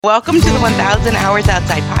Welcome to the 1000 Hours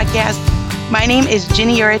Outside podcast. My name is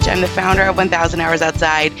Ginny Urich. I'm the founder of 1000 Hours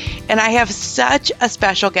Outside, and I have such a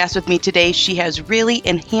special guest with me today. She has really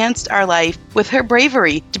enhanced our life with her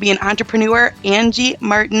bravery to be an entrepreneur. Angie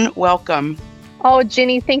Martin, welcome. Oh,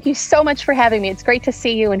 Ginny, thank you so much for having me. It's great to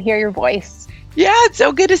see you and hear your voice. Yeah, it's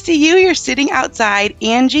so good to see you. You're sitting outside.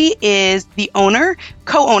 Angie is the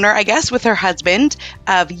co-owner, I guess, with her husband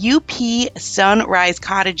of UP Sunrise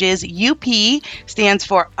Cottages. UP stands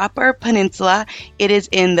for Upper Peninsula. It is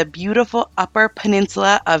in the beautiful Upper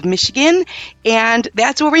Peninsula of Michigan, and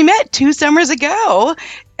that's where we met 2 summers ago.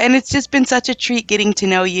 And it's just been such a treat getting to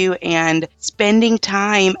know you and spending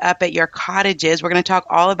time up at your cottages. We're going to talk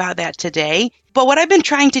all about that today. But what I've been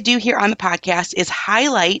trying to do here on the podcast is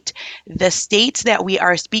highlight the states that we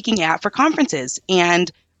are speaking at for conferences. And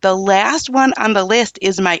the last one on the list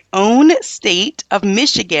is my own state of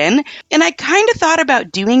Michigan. And I kind of thought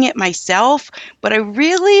about doing it myself, but I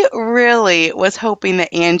really was hoping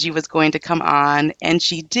that Angie was going to come on, and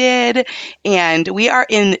she did. And we are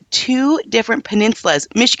in 2 different peninsulas.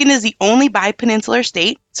 Michigan is the only bipeninsular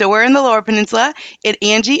state. So we're in the Lower Peninsula, and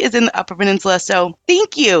Angie is in the Upper Peninsula. So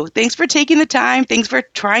thank you. Thanks for taking the time. Thanks for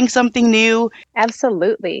trying something new.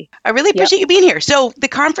 Absolutely. I really appreciate you being here. So the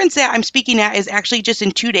conference that I'm speaking at is actually just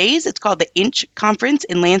in 2 days. It's called the Inch Conference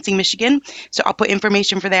in Lansing, Michigan. So I'll put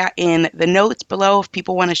information for that in the notes below if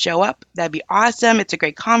people want to show up. That'd be awesome. It's a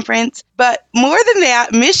great conference. But more than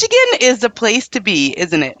that, Michigan is the place to be,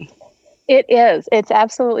 isn't it? It is. It's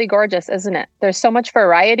absolutely gorgeous, isn't it? There's so much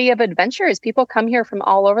variety of adventures. People come here from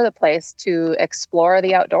all over the place to explore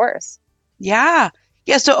the outdoors. Yeah.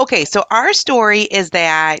 So our story is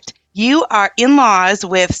that you are in-laws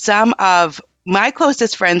with some of my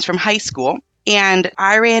closest friends from high school. And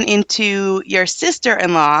I ran into your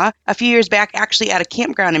sister-in-law a few years back, actually at a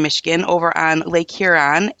campground in Michigan over on Lake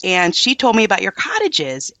Huron. And she told me about your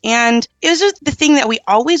cottages. And it was just the thing that we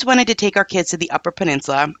always wanted to take our kids to the Upper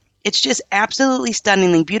Peninsula. It's just absolutely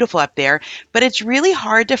stunningly beautiful up there, but it's really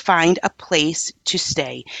hard to find a place to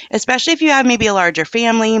stay, especially if you have maybe a larger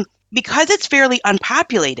family, because it's fairly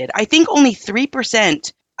unpopulated. I think only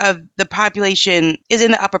 3% of the population is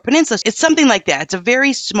in the Upper Peninsula. It's something like that. It's a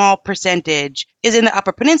very small percentage is in the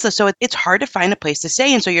Upper Peninsula, so it's hard to find a place to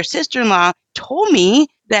stay. And so your sister-in-law told me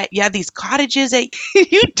that you have these cottages that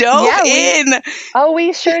you dove in.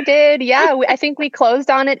 We sure did. Yeah, I think we closed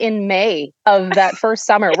on it in May of that first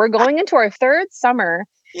summer. We're going into our 3rd summer,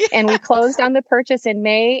 and we closed on the purchase in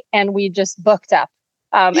May, and we just booked up.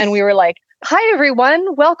 And we were like, hi,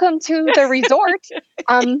 everyone. Welcome to the resort.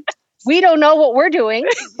 We don't know what we're doing,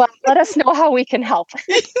 but let us know how we can help.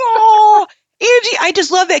 Oh, Angie, I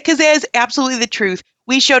just love that because that is absolutely the truth.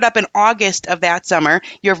 We showed up in August of that summer,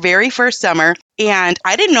 your very first summer, and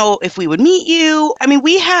I didn't know if we would meet you. I mean,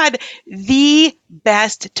 we had the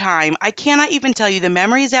best time. I cannot even tell you the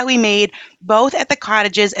memories that we made, both at the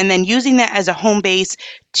cottages and then using that as a home base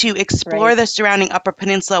to explore the surrounding Upper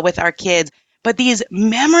Peninsula with our kids. But these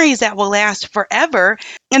memories that will last forever.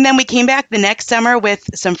 And then we came back the next summer with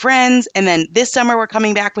some friends. And then this summer, we're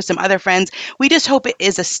coming back with some other friends. We just hope it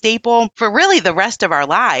is a staple for really the rest of our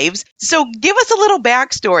lives. So give us a little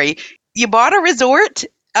backstory. You bought a resort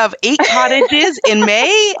of 8 cottages in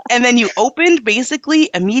May, and then you opened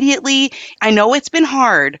basically immediately. I know it's been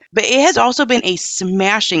hard, but it has also been a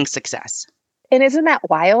smashing success. And isn't that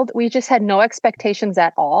wild? We just had no expectations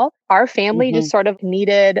at all. Our family just sort of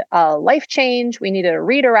needed a life change. We needed a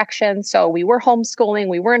redirection. So we were homeschooling.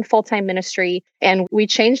 We were in full-time ministry, and we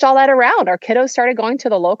changed all that around. Our kiddos started going to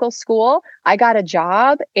the local school. I got a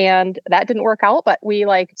job, and that didn't work out, but we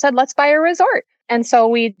said, let's buy a resort. And so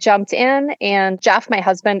we jumped in, and Jeff, my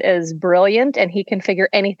husband, is brilliant, and he can figure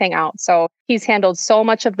anything out. So he's handled so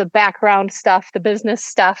much of the background stuff, the business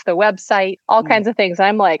stuff, the website, all kinds of things.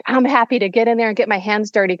 I'm like, I'm happy to get in there and get my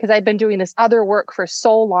hands dirty because I've been doing this other work for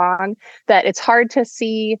so long that it's hard to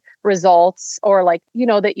see results or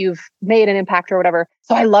that you've made an impact or whatever.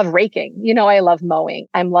 So I love raking, I love mowing.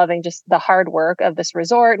 I'm loving just the hard work of this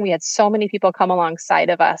resort. And we had so many people come alongside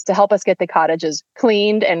of us to help us get the cottages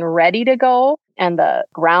cleaned and ready to go and the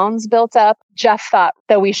grounds built up. Jeff thought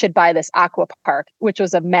that we should buy this aqua park, which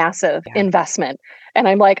was a massive investment. And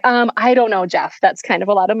I'm like, I don't know, Jeff, that's kind of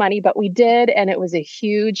a lot of money, but we did. And it was a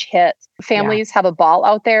huge hit. Families have a ball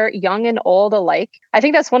out there, young and old alike. I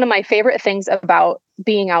think that's one of my favorite things about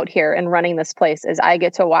being out here and running this place is I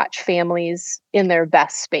get to watch families in their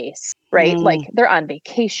best space, right? Like they're on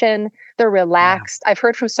vacation, they're relaxed. I've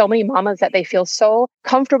heard from so many mamas that they feel so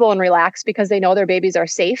comfortable and relaxed because they know their babies are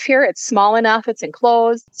safe here. It's small enough, it's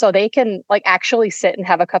enclosed, so they can like actually sit and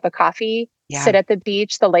have a cup of coffee, sit at the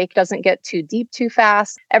beach. The lake doesn't get too deep too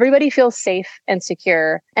fast. Everybody feels safe and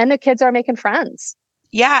secure, and the kids are making friends.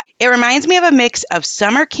 Yeah, it reminds me of a mix of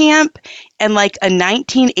summer camp and like a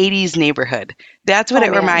 1980s neighborhood. That's what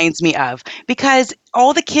it reminds me of, because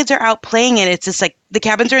all the kids are out playing and it's just like the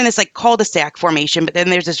cabins are in this like cul-de-sac formation, but then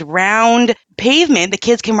there's this round pavement. The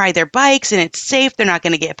kids can ride their bikes and it's safe. They're not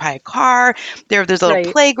going to get by a car. There's a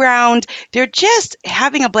little playground. They're just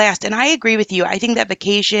having a blast. And I agree with you. I think that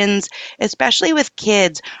vacations, especially with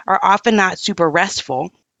kids, are often not super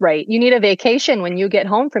restful. Right. You need a vacation when you get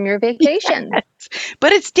home from your vacation. Yes.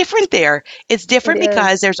 But it's different there. It's different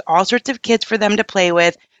because there's all sorts of kids for them to play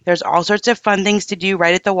with. There's all sorts of fun things to do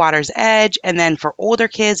right at the water's edge. And then for older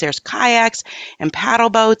kids, there's kayaks and paddle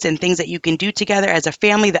boats and things that you can do together as a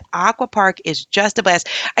family. The aqua park is just a blast.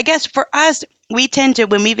 I guess for us, we tend to,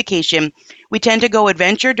 when we vacation, we tend to go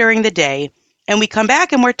adventure during the day and we come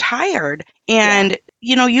back and we're tired. And,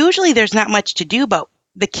 you know, usually there's not much to do, but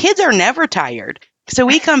the kids are never tired. So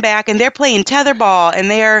we come back and they're playing tetherball and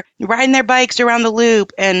they're riding their bikes around the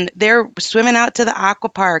loop and they're swimming out to the aqua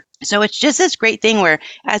park. So it's just this great thing where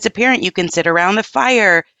as a parent, you can sit around the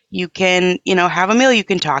fire, you can, you know, have a meal, you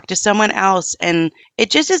can talk to someone else. And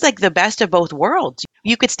it just is like the best of both worlds.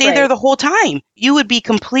 You could stay there the whole time. You would be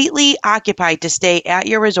completely occupied to stay at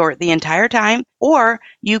your resort the entire time, or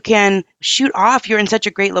you can shoot off. You're in such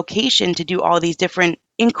a great location to do all these different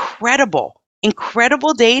incredible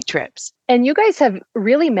day trips. And you guys have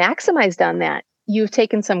really maximized on that. You've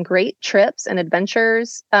taken some great trips and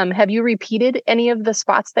adventures. Have you repeated any of the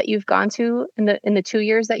spots that you've gone to in the 2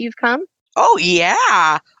 years that you've come? Oh,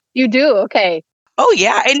 yeah. You do? Okay. Oh,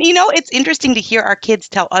 yeah. And, you know, it's interesting to hear our kids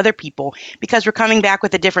tell other people because we're coming back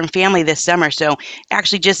with a different family this summer. So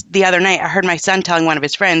actually just the other night, I heard my son telling one of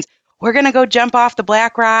his friends, we're going to go jump off the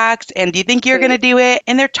Black Rocks. And do you think you're going to do it?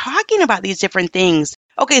 And they're talking about these different things.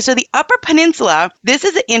 Okay, so the Upper Peninsula, this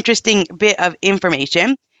is an interesting bit of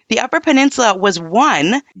information. The Upper Peninsula was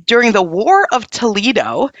won during the War of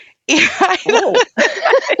Toledo. Oh,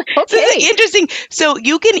 okay. So this is interesting. So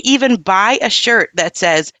you can even buy a shirt that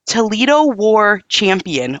says Toledo War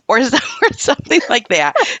Champion or something like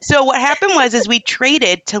that. So what happened was we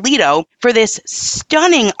traded Toledo for this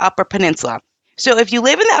stunning Upper Peninsula. So if you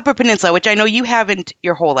live in the Upper Peninsula, which I know you haven't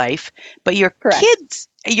your whole life, but your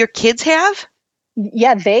kids have?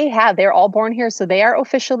 Yeah, they have. They're all born here, so they are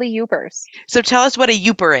officially Yoopers. So tell us what a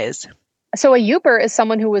Yooper is. So a Yooper is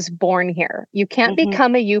someone who was born here. You can't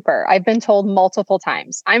become a Yooper. I've been told multiple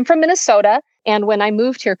times. I'm from Minnesota, and when I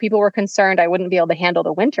moved here, people were concerned I wouldn't be able to handle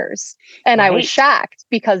the winters. And I was shocked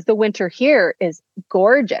because the winter here is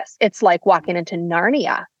gorgeous. It's like walking into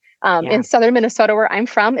Narnia. In southern Minnesota, where I'm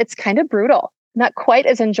from, it's kind of brutal. Not quite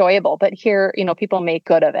as enjoyable, but here, you know, people make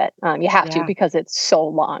good of it. You have to because it's so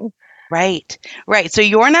long. Right. So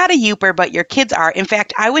you're not a Yooper, but your kids are. In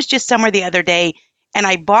fact, I was just somewhere the other day and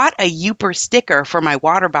I bought a Yooper sticker for my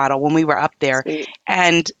water bottle when we were up there. Sweet.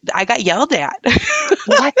 And I got yelled at.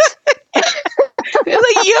 What? They're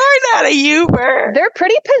like, you're not a Yooper. They're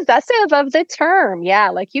pretty possessive of the term. Yeah,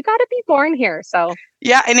 like you got to be born here. So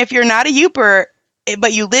yeah, and if you're not a Yooper,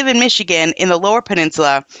 but you live in Michigan in the Lower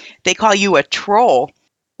Peninsula, they call you a troll.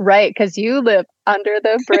 Right, because you live under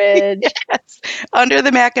the bridge. Yes, under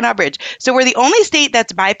the Mackinac Bridge. So we're the only state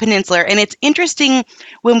that's bipeninsular. And it's interesting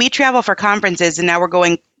when we travel for conferences, and now we're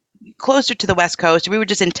going closer to the West Coast. We were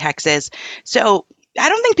just in Texas. So I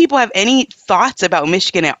don't think people have any thoughts about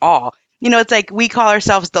Michigan at all. You know, it's like we call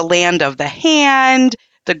ourselves the land of the hand,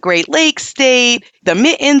 the Great Lakes state, the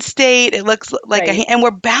Mitten state. It looks like and we're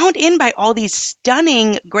bound in by all these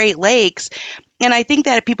stunning Great Lakes. And I think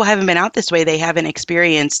that if people haven't been out this way, they haven't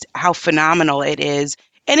experienced how phenomenal it is.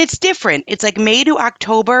 And it's different. It's like May to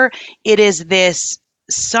October. It is this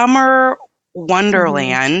summer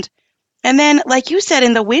wonderland. And then, like you said,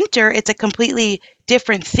 in the winter, it's a completely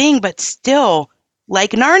different thing, but still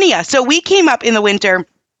like Narnia. So we came up in the winter.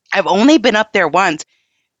 I've only been up there once,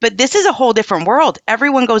 but this is a whole different world.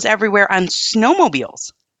 Everyone goes everywhere on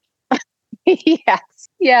snowmobiles. Yes.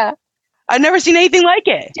 Yeah. I've never seen anything like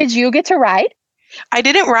it. Did you get to ride? I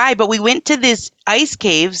didn't ride, but we went to this ice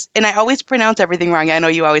caves, and I always pronounce everything wrong. I know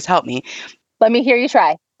you always help me. Let me hear you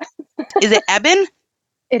try. Is it Eben?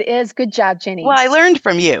 It is. Good job, Jenny. Well, I learned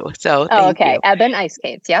from you, so thank you. Eben Ice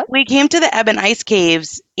Caves, yeah. We came to the Eben Ice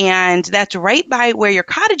Caves, and that's right by where your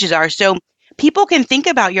cottages are. So people can think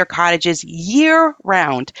about your cottages year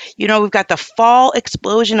round. We've got the fall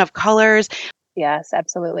explosion of colors. Yes,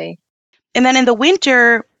 absolutely. And then in the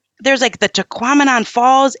winter, there's like the Tequamanon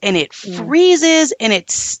Falls and it freezes and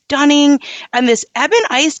it's stunning. And this Ebon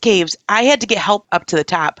Ice Caves, I had to get help up to the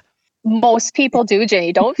top. Most people do,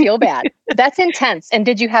 Jenny. Don't feel bad. That's intense. And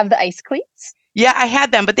did you have the ice cleats? Yeah, I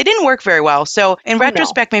had them, but they didn't work very well. So in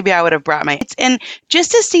retrospect, maybe I would have brought my. And just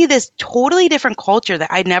to see this totally different culture that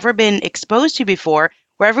I'd never been exposed to before,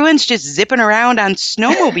 where everyone's just zipping around on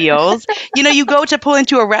snowmobiles. You go to pull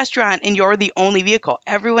into a restaurant and you're the only vehicle.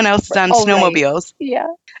 Everyone else is on snowmobiles. Right. Yeah.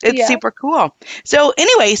 It's super cool. So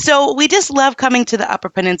anyway, we just love coming to the Upper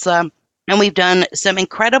Peninsula, and we've done some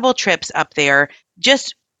incredible trips up there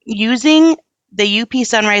just using the UP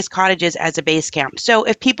Sunrise Cottages as a base camp. So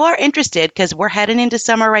if people are interested, because we're heading into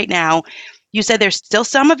summer right now, you said there's still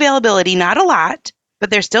some availability, not a lot, but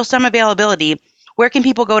there's still some availability. Where can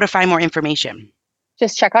people go to find more information?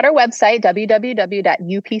 Just check out our website,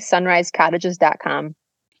 www.upsunrisecottages.com.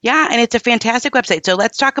 Yeah, and it's a fantastic website. So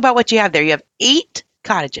let's talk about what you have there. You have 8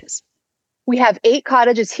 cottages. We have 8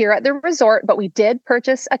 cottages here at the resort, but we did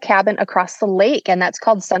purchase a cabin across the lake, and that's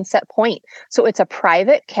called Sunset Point. So it's a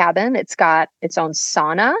private cabin. It's got its own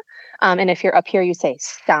sauna. And if you're up here, you say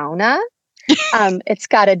sauna. It's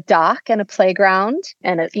got a dock and a playground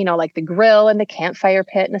and, like the grill and the campfire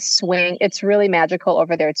pit and a swing. It's really magical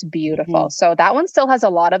over there. It's beautiful. So that one still has a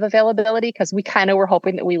lot of availability because we kind of were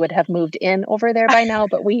hoping that we would have moved in over there by now,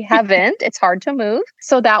 but we haven't. It's hard to move.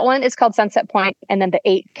 So that one is called Sunset Point. And then the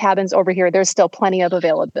 8 cabins over here, there's still plenty of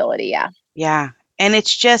availability. Yeah. Yeah. And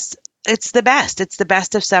it's the best. It's the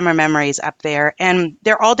best of summer memories up there. And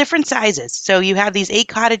they're all different sizes. So you have these 8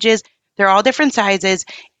 cottages. They're all different sizes.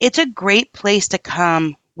 It's a great place to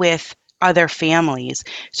come with other families.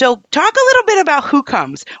 So talk a little bit about who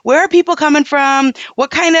comes. Where are people coming from?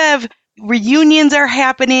 What kind of reunions are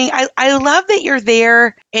happening? I love that you're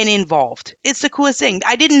there and involved. It's the coolest thing.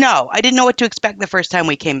 I didn't know what to expect the first time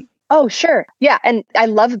we came. Oh, sure. Yeah. And I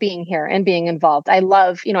love being here and being involved. I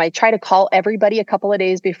love, I try to call everybody a couple of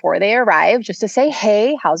days before they arrive just to say,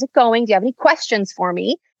 hey, how's it going? Do you have any questions for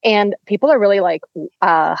me? And people are really like,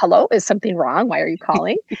 hello, is something wrong? Why are you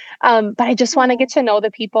calling? But I just want to get to know the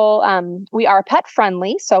people. We are pet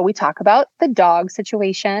friendly. So we talk about the dog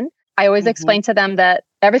situation. I always explain to them that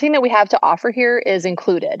everything that we have to offer here is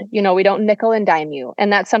included. We don't nickel and dime you.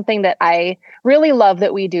 And that's something that I really love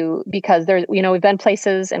that we do because there's, we've been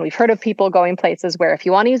places and we've heard of people going places where if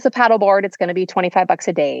you want to use the paddleboard, it's going to be $25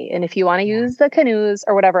 a day. And if you want to use the canoes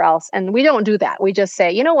or whatever else, and we don't do that. We just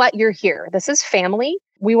say, you know what, you're here. This is family.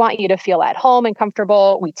 We want you to feel at home and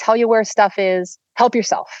comfortable. We tell you where stuff is. Help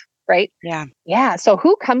yourself. Right? Yeah. Yeah. So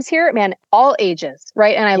who comes here? Man, all ages.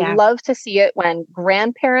 Right. And I love to see it when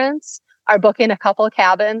grandparents are booking a couple of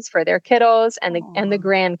cabins for their kiddos and the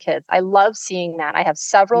grandkids. I love seeing that. I have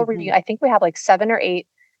several, I think we have like 7 or 8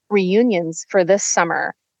 reunions for this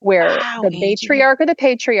summer where the matriarch or the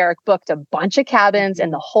patriarch booked a bunch of cabins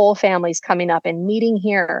and the whole family's coming up and meeting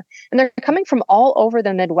here. And they're coming from all over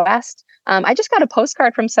the Midwest. I just got a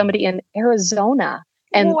postcard from somebody in Arizona.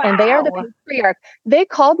 And they are the patriarch. They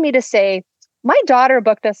called me to say, my daughter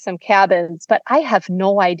booked us some cabins, but I have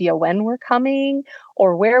no idea when we're coming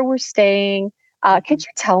or where we're staying. Could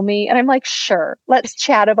you tell me? And I'm like, sure, let's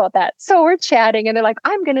chat about that. So we're chatting and they're like,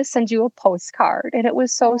 I'm going to send you a postcard. And it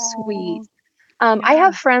was so sweet. I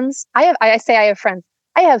have friends. I have friends.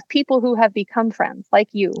 I have people who have become friends like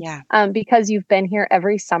you because you've been here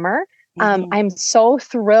every summer. I'm so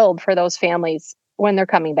thrilled for those families when they're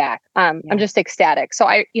coming back. I'm just ecstatic. So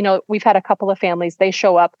we've had a couple of families, they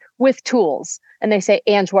show up with tools and they say,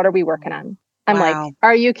 Ange, what are we working on? I'm like,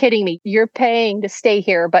 are you kidding me? You're paying to stay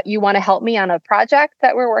here, but you want to help me on a project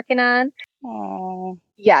that we're working on? Oh,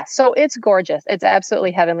 yeah. So it's gorgeous. It's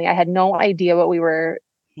absolutely heavenly. I had no idea what we were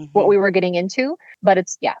getting into, but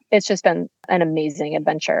it's just been an amazing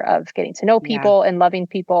adventure of getting to know people and loving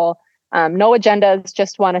people. No agendas,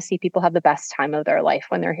 just want to see people have the best time of their life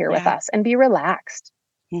when they're here with us and be relaxed.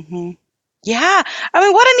 Yeah. I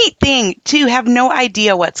mean, what a neat thing to have no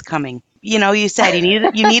idea what's coming. You said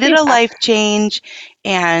you needed a life change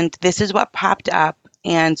and this is what popped up.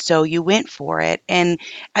 And so you went for it. And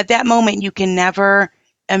at that moment, you can never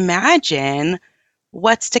imagine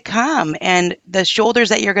what's to come and the shoulders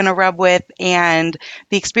that you're going to rub with and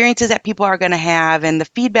the experiences that people are going to have and the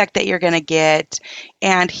feedback that you're going to get.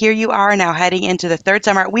 And here you are now heading into the 3rd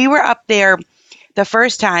summer. We were up there the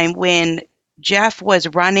first time when Jeff was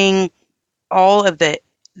running all of the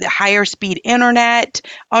higher speed internet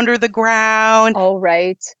under the ground. Oh,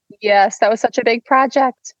 right. Yes, that was such a big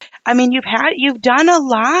project. I mean, you've done a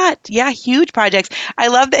lot. Yeah, huge projects. I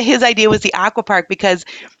love that his idea was the aqua park because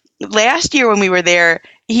last year when we were there,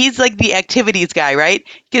 he's like the activities guy, right?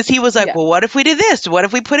 Because he was like, Yeah. well, what if we did this? What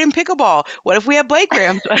if we put in pickleball? What if we have bike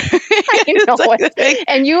ramps? I know It's like the thing. it.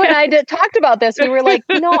 And you and I talked about this. We were like,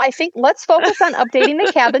 I think let's focus on updating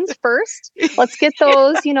the cabins first. Let's get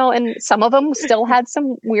those, and some of them still had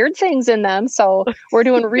some weird things in them. So we're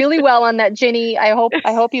doing really well on that, Ginny. I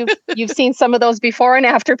hope you've seen some of those before and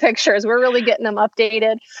after pictures. We're really getting them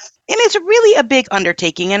updated. And it's really a big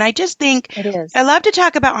undertaking. And I just think It is. I love to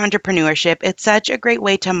talk about entrepreneurship. It's such a great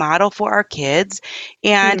way to model for our kids.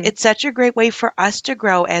 And it's such a great way for us to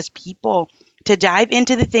grow as people, to dive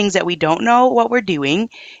into the things that we don't know what we're doing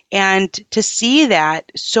and to see that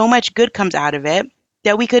so much good comes out of it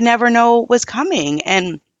that we could never know was coming.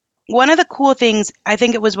 And one of the cool things, I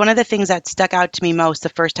think it was one of the things that stuck out to me most the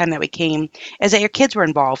first time that we came, is that your kids were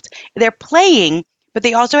involved. They're playing, but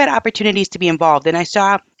they also had opportunities to be involved. And I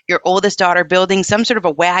saw your oldest daughter building some sort of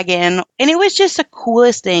a wagon. And it was just the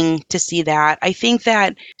coolest thing to see that. I think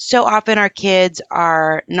that so often our kids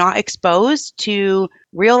are not exposed to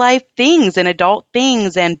real life things and adult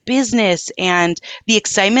things and business and the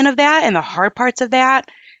excitement of that and the hard parts of that.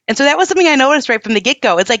 And so that was something I noticed right from the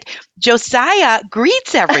get-go. It's like Josiah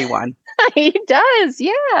greets everyone. He does.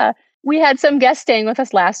 Yeah. We had some guests staying with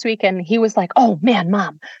us last week and he was like, oh man,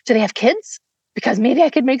 Mom, do they have kids? Because maybe I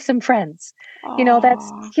could make some friends. He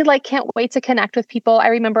can't wait to connect with people. I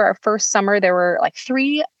remember our first summer, there were like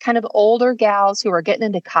 3 kind of older gals who were getting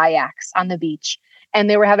into kayaks on the beach and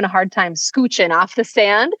they were having a hard time scooching off the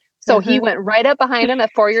sand. So he went right up behind them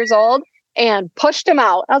at 4 years old and pushed him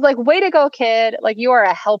out. I was like, way to go, kid. Like, you are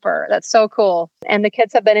a helper. That's so cool. And the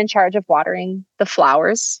kids have been in charge of watering the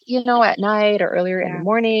flowers, at night or earlier in the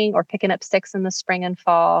morning or picking up sticks in the spring and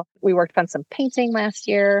fall. We worked on some painting last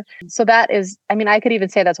year. So that is, I could even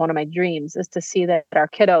say that's one of my dreams is to see that our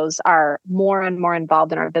kiddos are more and more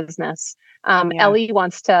involved in our business. Ellie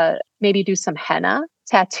wants to maybe do some henna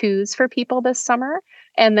tattoos for people this summer.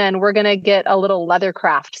 And then we're going to get a little leather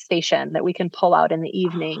craft station that we can pull out in the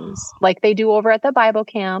evenings like they do over at the Bible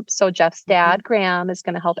camp. So Jeff's dad, Graham, is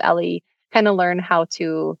going to help Ellie kind of learn how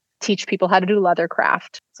to teach people how to do leather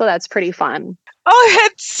craft. So that's pretty fun. Oh,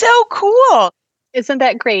 that's so cool. Isn't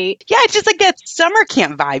that great? Yeah, it's just like that summer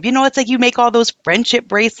camp vibe. It's like you make all those friendship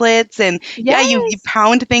bracelets and you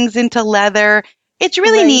pound things into leather. It's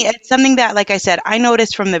really neat. It's something that, like I said, I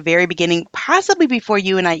noticed from the very beginning, possibly before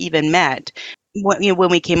you and I even met, when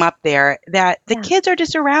we came up there, that the kids are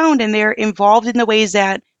just around and they're involved in the ways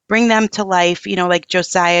that bring them to life, like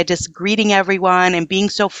Josiah just greeting everyone and being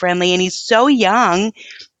so friendly. And he's so young,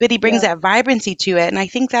 but he brings that vibrancy to it. And I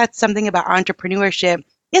think that's something about entrepreneurship.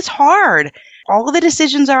 It's hard. All of the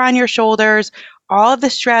decisions are on your shoulders. All of the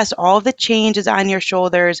stress, all of the change is on your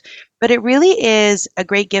shoulders. But it really is a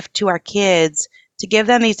great gift to our kids to give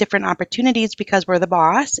them these different opportunities because we're the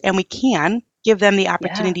boss and we can give them the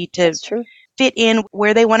opportunity to fit in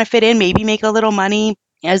where they want to fit in, maybe make a little money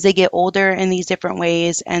as they get older in these different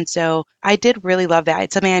ways. And so I did really love that.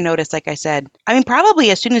 It's something I noticed, like I said,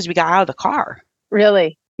 probably as soon as we got out of the car.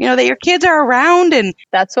 Really? That your kids are around and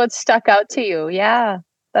that's what stuck out to you. Yeah,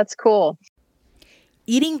 that's cool.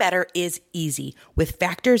 Eating better is easy with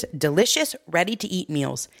Factor's delicious, ready-to-eat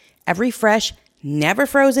meals. Every fresh, never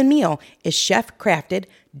frozen meal is chef-crafted,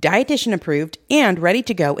 dietitian-approved, and ready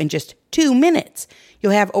to go in just 2 minutes.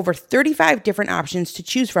 You'll have over 35 different options to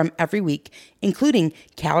choose from every week, including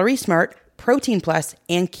Calorie Smart, Protein Plus,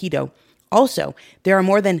 and Keto. Also, there are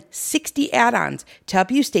more than 60 add-ons to help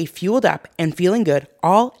you stay fueled up and feeling good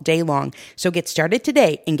all day long. So get started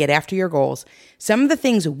today and get after your goals. Some of the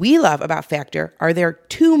things we love about Factor are their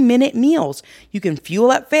 2-minute meals. You can fuel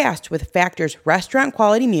up fast with Factor's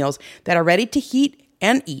restaurant-quality meals that are ready to heat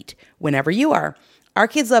and eat whenever you are. Our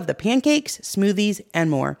kids love the pancakes, smoothies, and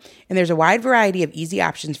more. And there's a wide variety of easy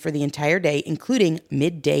options for the entire day, including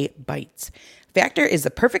midday bites. Factor is the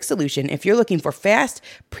perfect solution if you're looking for fast,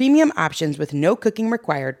 premium options with no cooking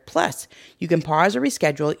required. Plus, you can pause or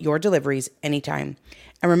reschedule your deliveries anytime.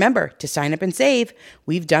 And remember to sign up and save.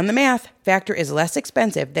 We've done the math. Factor is less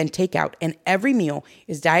expensive than takeout, and every meal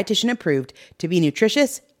is dietitian approved to be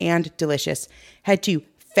nutritious and delicious. Head to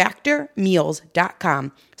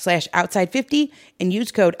factormeals.com/outside50 and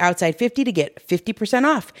use code outside50 to get 50%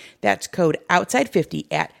 off. That's code outside50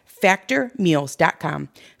 at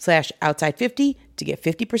factormeals.com/outside50 to get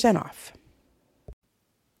 50% off.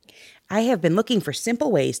 I have been looking for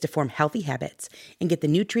simple ways to form healthy habits and get the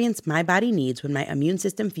nutrients my body needs when my immune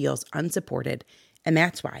system feels unsupported. And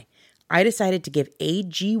that's why I decided to give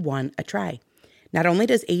AG1 a try. Not only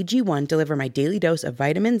does AG1 deliver my daily dose of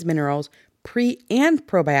vitamins, minerals, pre and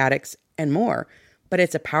probiotics, and more, but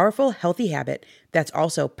it's a powerful, healthy habit that's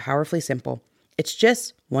also powerfully simple. It's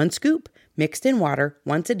just one scoop mixed in water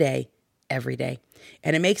once a day, every day,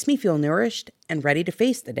 and it makes me feel nourished and ready to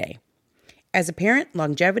face the day. As a parent,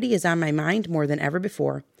 longevity is on my mind more than ever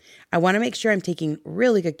before. I want to make sure I'm taking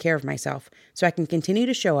really good care of myself so I can continue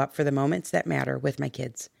to show up for the moments that matter with my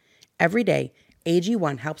kids. Every day,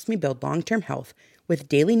 AG1 helps me build long-term health with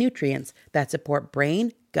daily nutrients that support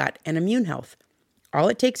brain, gut, and immune health. All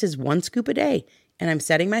it takes is one scoop a day, and I'm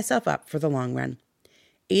setting myself up for the long run.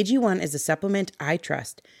 AG1 is a supplement I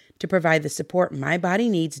trust to provide the support my body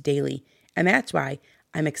needs daily, and that's why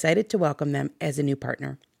I'm excited to welcome them as a new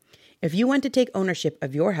partner. If you want to take ownership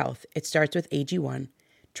of your health, it starts with AG1.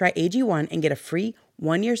 Try AG1 and get a free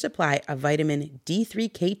 1-year supply of vitamin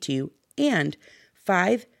D3K2 and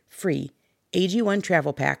 5 free AG1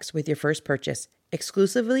 travel packs with your first purchase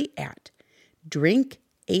exclusively at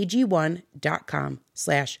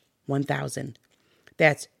drinkag1.com/1000.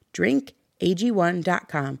 That's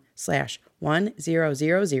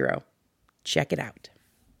drinkag1.com/1000. Check it out.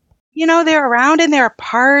 They're around and they're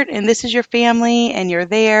apart, and this is your family, and you're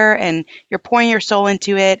there, and you're pouring your soul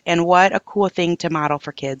into it. And what a cool thing to model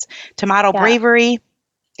for kids. To model bravery,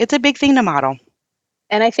 it's a big thing to model.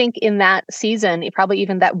 And I think in that season, probably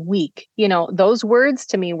even that week, those words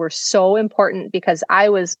to me were so important because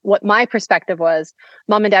what my perspective was,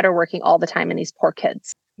 mom and dad are working all the time and these poor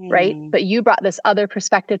kids. Right. But you brought this other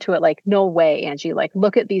perspective to it. Like, no way, Angie, like,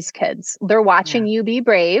 look at these kids. They're watching you be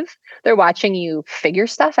brave. They're watching you figure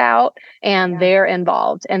stuff out, and they're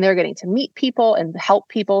involved, and they're getting to meet people and help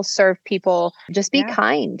people, serve people, just be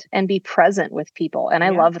kind and be present with people. And I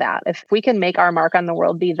love that. If we can make our mark on the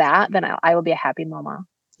world be that, then I will be a happy mama.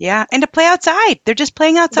 Yeah. And to play outside. They're just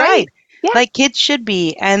playing outside. Right. Yeah. Like kids should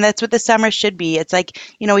be. And that's what the summer should be. It's like,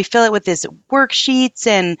 we fill it with this worksheets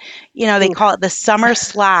and, they call it the summer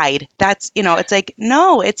slide. That's, it's like,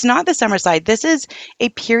 no, it's not the summer slide. This is a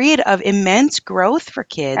period of immense growth for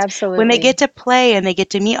kids. Absolutely. When they get to play and they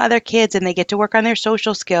get to meet other kids and they get to work on their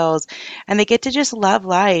social skills and they get to just love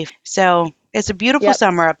life. So it's a beautiful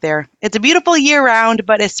summer up there. It's a beautiful year round,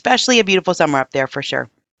 but especially a beautiful summer up there for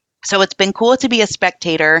sure. So it's been cool to be a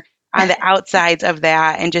spectator on the outsides of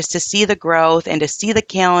that and just to see the growth and to see the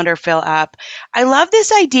calendar fill up. I love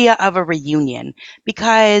this idea of a reunion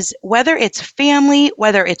because whether it's family,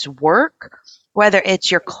 whether it's work, whether it's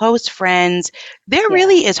your close friends, there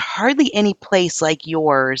really is hardly any place like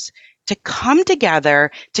yours to come together,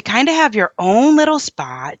 to kind of have your own little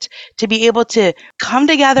spot, to be able to come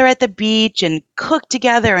together at the beach and cook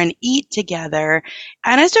together and eat together.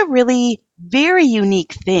 And it's a really very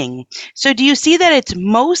unique thing. So do you see that it's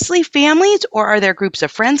mostly families, or are there groups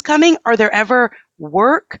of friends coming? Are there ever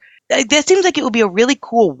work? That seems like it would be a really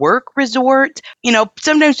cool work resort.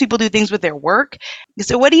 Sometimes people do things with their work.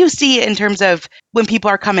 So what do you see in terms of when people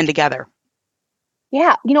are coming together?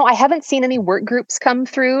 Yeah. I haven't seen any work groups come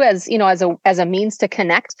through as a means to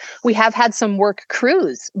connect. We have had some work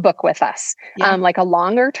crews book with us, like a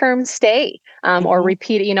longer term stay, or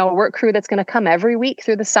repeat, a work crew that's going to come every week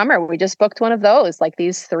through the summer. We just booked one of those, like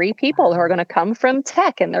these 3 people who are going to come from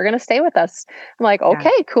tech and they're going to stay with us. I'm like,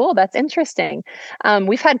 okay, cool. That's interesting.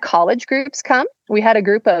 We've had college groups come. We had a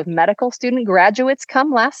group of medical student graduates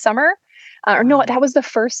come last summer. No, that was the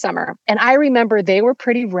first summer. And I remember they were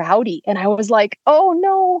pretty rowdy. And I was like, oh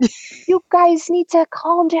no, you guys need to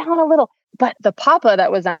calm down a little. But the papa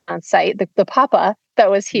that was on site, the papa that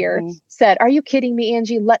was here said, are you kidding me,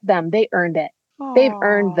 Angie? Let them. They earned it. Aww. They've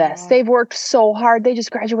earned this. They've worked so hard. They just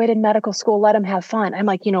graduated medical school. Let them have fun. I'm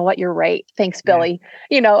like, you know what? You're right. Thanks, Billy.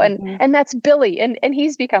 And that's Billy. And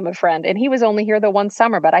he's become a friend. And he was only here the one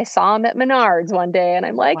summer, but I saw him at Menards one day and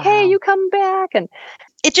I'm like, hey, you come back. And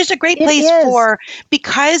it's just a great place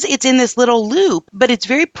because it's in this little loop, but it's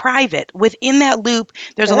very private. Within that loop,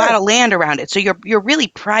 there's a lot of land around it. So you're really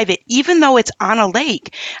private, even though it's on a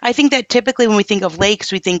lake. I think that typically when we think of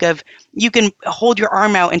lakes, we think of you can hold your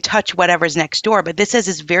arm out and touch whatever's next door, but this has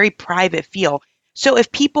this very private feel. So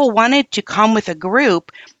if people wanted to come with a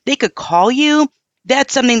group, they could call you.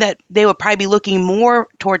 That's something that they would probably be looking more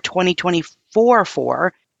toward 2024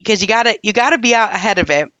 for, because you gotta be out ahead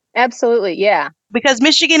of it. Absolutely. Yeah. Because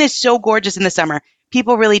Michigan is so gorgeous in the summer.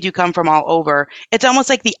 People really do come from all over. It's almost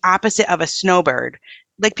like the opposite of a snowbird.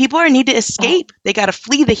 Like people need to escape. They got to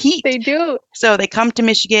flee the heat. They do. So they come to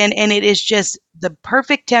Michigan and it is just the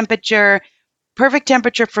perfect temperature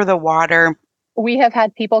for the water. We have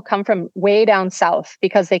had people come from way down south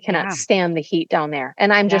because they cannot stand the heat down there.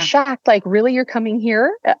 And I'm just shocked. Like, really, you're coming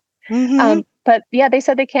here? But yeah, they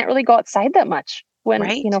said they can't really go outside that much. when,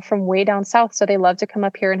 Right. from way down south. So they love to come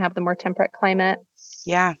up here and have the more temperate climate.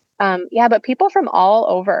 Yeah. Yeah, but people from all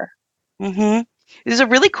over. Mm-hmm. There's a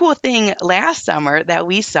really cool thing last summer that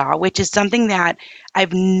we saw, which is something that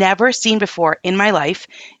I've never seen before in my life,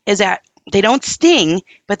 is that they don't sting,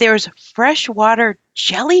 but there's freshwater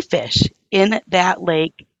jellyfish in that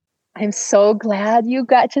lake. I'm so glad you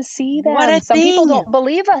got to see What them. a Some people thing. don't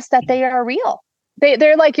believe us that they are real.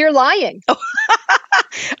 They're like, you're lying.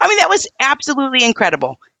 I mean, that was absolutely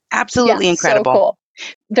incredible. Yeah, Absolutely so incredible. cool.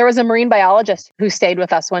 There was a marine biologist who stayed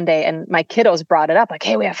with us one day, and my kiddos brought it up like,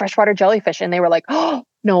 hey, we have freshwater jellyfish. And they were like, oh,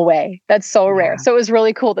 no way. That's so rare. Yeah. So it was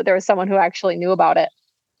really cool that there was someone who actually knew about it.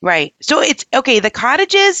 Right. So it's okay. The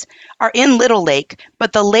cottages are in Little Lake,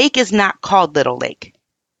 but the lake is not called Little Lake.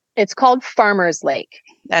 It's called Farmer's Lake.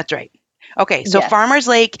 That's right. Okay, so Yes. Farmer's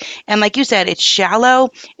Lake, and like you said, it's shallow.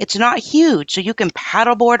 It's not huge, so you can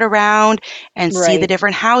paddleboard around and see the Right.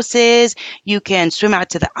 different houses. You can swim out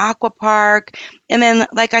to the aqua park. And then,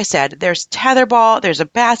 like I said, there's tetherball, there's a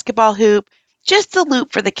basketball hoop. Just the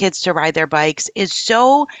loop for the kids to ride their bikes is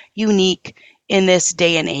so unique in this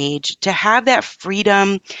day and age to have that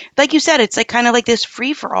freedom. Like you said, it's like kind of like this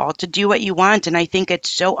free for all to do what you want. And I think it's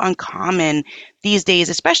so uncommon these days,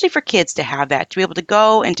 especially for kids to have that, to be able to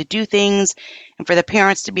go and to do things and for the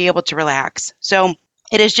parents to be able to relax. So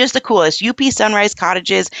it is just the coolest.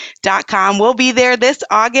 upsunrisecottages.com. We'll be there this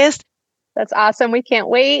August. That's awesome. We can't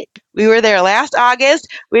wait. We were there last August.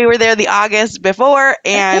 We were there the August before,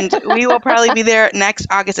 and we will probably be there next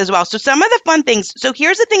August as well. So some of the fun things. So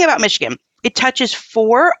here's the thing about Michigan. It touches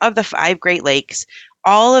 4 of the 5 Great Lakes,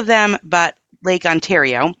 all of them but Lake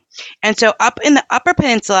Ontario. And so up in the Upper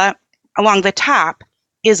Peninsula, along the top,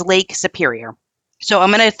 is Lake Superior. So I'm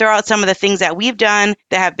going to throw out some of the things that we've done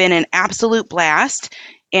that have been an absolute blast,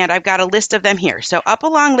 and I've got a list of them here. So up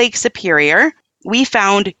along Lake Superior, we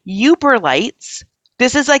found Uper lights.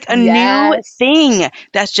 This is like a new thing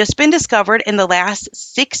that's just been discovered in the last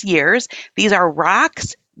 6 years. These are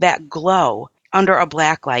rocks that glow under a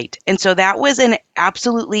black light. And so that was an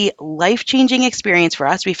absolutely life-changing experience for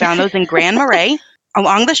us. We found those in Grand Marais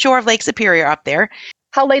along the shore of Lake Superior up there.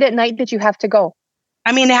 How late at night did you have to go?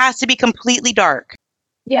 I mean, it has to be completely dark.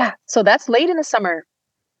 Yeah. So that's late in the summer.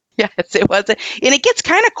 Yes, it was. And it gets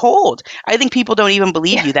kind of cold. I think people don't even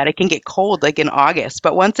believe you that it can get cold like in August.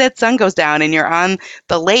 But once that sun goes down and you're on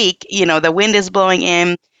the lake, the wind is blowing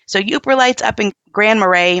in. So Uper lights up in Grand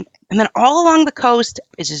Marais. And then all along the coast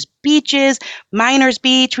is just beaches. Miners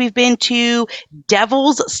Beach we've been to.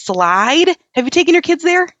 Devil's Slide. Have you taken your kids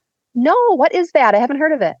there? No, what is that? I haven't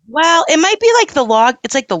heard of it. Well, it might be like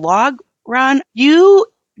it's like the log run. You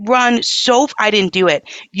run I didn't do it.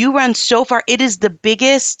 You run so far. It is the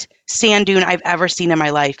biggest sand dune I've ever seen in my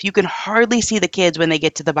life. You can hardly see the kids when they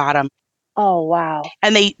get to the bottom. Oh, wow.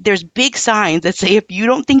 And there's big signs that say, if you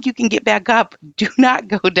don't think you can get back up, do not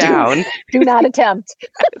go down. Do not attempt.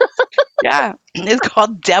 Yeah. It's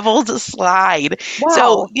called Devil's Slide. Wow.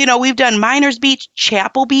 So, we've done Miners Beach,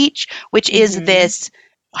 Chapel Beach, which is this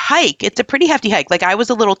hike. It's a pretty hefty hike. Like I was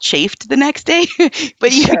a little chafed the next day,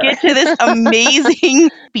 but you get to this amazing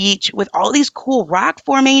beach with all these cool rock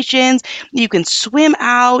formations. You can swim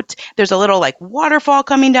out. There's a little like waterfall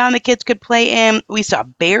coming down the kids could play in. We saw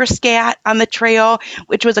bear scat on the trail,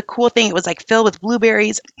 which was a cool thing. It was like filled with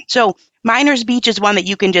blueberries. So Miners Beach is one that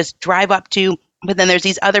you can just drive up to. But then there's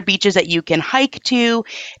these other beaches that you can hike to,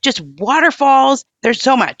 just waterfalls. There's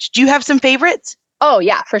so much. Do you have some favorites? Oh,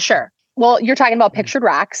 yeah, for sure. Well, you're talking about Pictured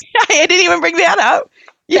Rocks. I didn't even bring that up.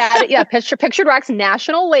 Yeah, Pictured Rocks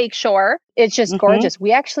National Lakeshore. It's just gorgeous.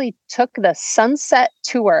 We actually took the sunset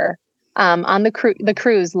tour on the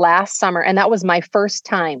cruise last summer, and that was my first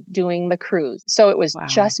time doing the cruise. So it was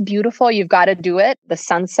just beautiful. You've got to do it. The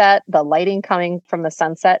sunset, the lighting coming from the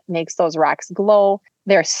sunset makes those rocks glow.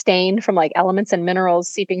 They're stained from like elements and minerals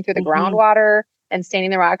seeping through the groundwater and staining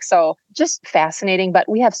the rocks. So just fascinating. But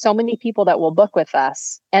we have so many people that will book with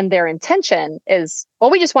us, and their intention is,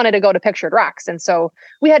 we just wanted to go to Pictured Rocks. And so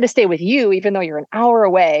we had to stay with you, even though you're an hour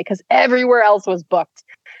away, because everywhere else was booked.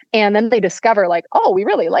 And then they discover like, oh, we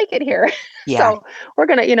really like it here. Yeah. So we're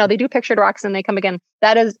going to, they do Pictured Rocks and they come again.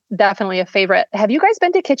 That is definitely a favorite. Have you guys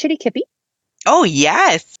been to Kitchity Kippy? Oh,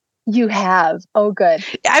 yes. You have. Oh, good.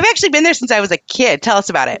 I've actually been there since I was a kid. Tell us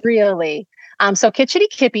about it. Really? So Kitchity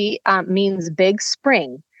Kippy means big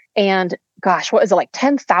spring. And gosh, what is it, like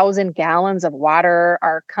 10,000 gallons of water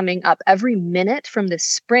are coming up every minute from this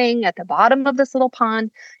spring at the bottom of this little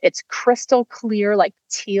pond. It's crystal clear, like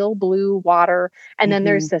teal blue water. And then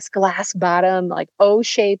there's this glass bottom, like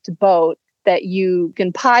O-shaped boat that you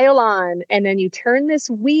can pile on. And then you turn this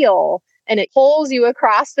wheel and it pulls you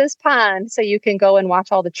across this pond so you can go and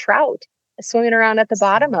watch all the trout. swimming around at the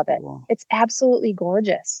bottom of it. Cool. It's absolutely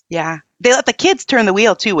gorgeous. Yeah. They let the kids turn the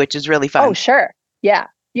wheel too, which is really fun. Oh, sure. Yeah.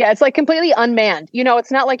 Yeah. It's like completely unmanned.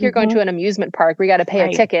 It's not like you're going to an amusement park where you got to pay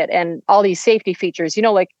a ticket and all these safety features,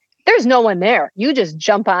 like there's no one there. You just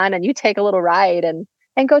jump on and you take a little ride and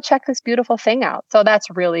go check this beautiful thing out. So that's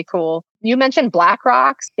really cool. You mentioned Black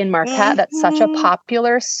Rocks in Marquette. That's such a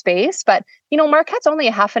popular space, but Marquette's only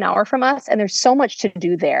a half an hour from us and there's so much to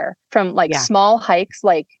do there, from like small hikes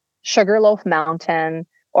like Sugarloaf Mountain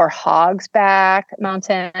or Hogsback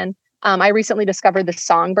Mountain. I recently discovered the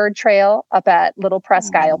Songbird Trail up at Little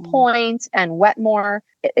Presque Isle Point and Wetmore.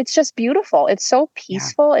 It's just beautiful. It's so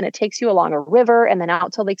peaceful and it takes you along a river and then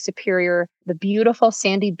out to Lake Superior, the beautiful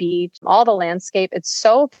sandy beach, all the landscape. It's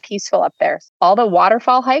so peaceful up there. All the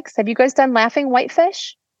waterfall hikes. Have you guys done Laughing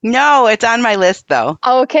Whitefish? No, it's on my list though.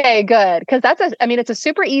 Okay, good. Because it's a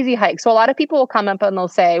super easy hike. So a lot of people will come up and they'll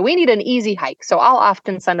say, we need an easy hike. So I'll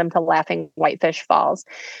often send them to Laughing Whitefish Falls.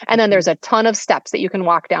 And then there's a ton of steps that you can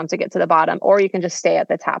walk down to get to the bottom, or you can just stay at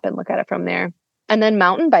the top and look at it from there. And then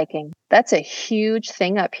mountain biking. That's a huge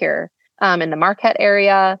thing up here in the Marquette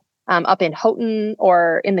area, up in Houghton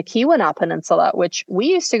or in the Keweenaw Peninsula, which we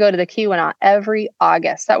used to go to the Keweenaw every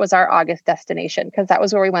August. That was our August destination because that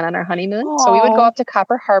was where we went on our honeymoon. Aww. So we would go up to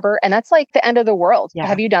Copper Harbor and that's like the end of the world. Yeah.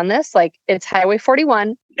 Have you done this? Like it's Highway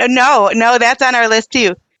 41. No, that's on our list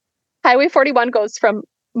too. Highway 41 goes from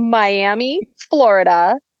Miami,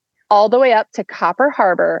 Florida, all the way up to Copper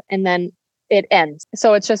Harbor and then it ends.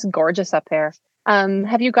 So it's just gorgeous up there.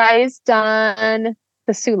 Have you guys done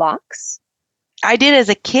the Sioux Locks? I did as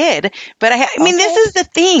a kid, but I mean, this is the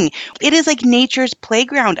thing. It is like nature's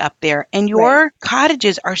playground up there, and your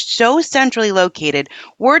cottages are so centrally located.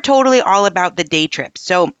 We're totally all about the day trips.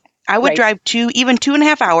 So I would drive even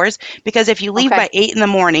 2.5 hours, because if you leave by 8 in the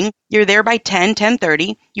morning, you're there by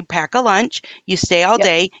 10:30. You pack a lunch, you stay all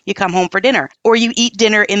day, you come home for dinner, or you eat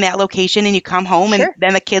dinner in that location and you come home and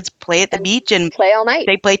then the kids play at the beach and play all night.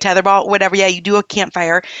 They play tetherball, whatever. Yeah, you do a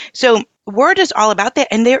campfire. So we're just all about that.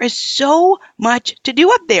 And there is so much to do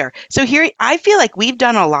up there. So here, I feel like we've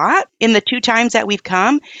done a lot in the 2 times that we've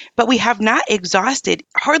come, but we have not exhausted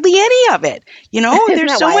hardly any of it.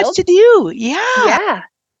 There's so much to do. Yeah.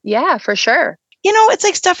 Yeah, for sure. It's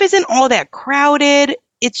like stuff isn't all that crowded.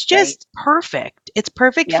 It's just perfect. It's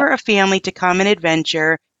perfect for a family to come and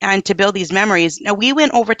adventure and to build these memories. Now, we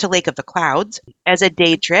went over to Lake of the Clouds as a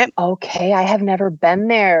day trip. Okay, I have never been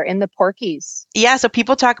there in the Porkies. Yeah, so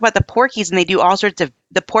people talk about the Porkies and they do all sorts of,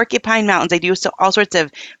 the Porcupine Mountains, they do all sorts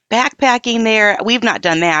of backpacking there. We've not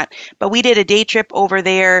done that, but we did a day trip over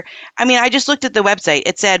there. I mean, I just looked at the website.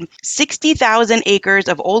 It said 60,000 acres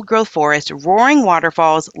of old growth forest, roaring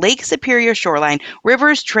waterfalls, Lake Superior shoreline,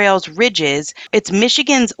 rivers, trails, ridges. It's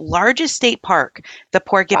Michigan's largest state park. The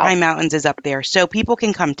Porcupine Mountains is up there. So people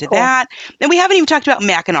can come to that. And we haven't even talked about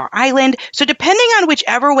Mackinac Island. So depending on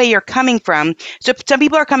whichever way you're coming from, so some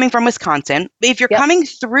people are coming from Wisconsin. If you're coming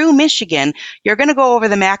through Michigan, you're going to go over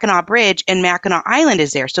the Mackinac Bridge and Mackinac Island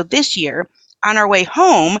is there. So this year, on our way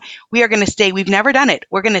home, we are going to stay. We've never done it.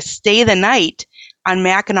 We're going to stay the night on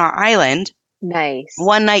Mackinac Island. Nice.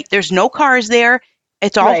 One night. There's no cars there.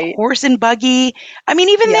 It's all horse and buggy. I mean,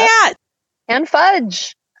 even that. And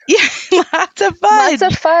fudge. Yeah, lots of fudge. Lots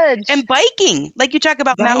of fudge. And biking. Like you talk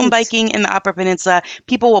about mountain biking in the Upper Peninsula.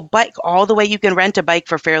 People will bike all the way. You can rent a bike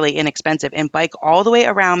for fairly inexpensive and bike all the way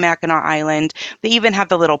around Mackinac Island. They even have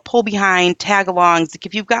the little pull behind tag-alongs. Like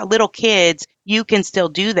if you've got little kids, you can still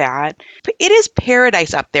do that. But it is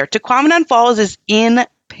paradise up there. Tequamanon Falls is in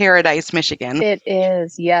Paradise, Michigan. It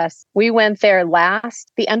is, yes. We went there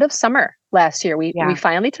the end of summer last year. We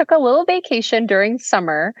finally took a little vacation during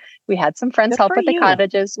summer. We had some friends help at the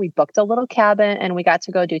cottages. We booked a little cabin and we got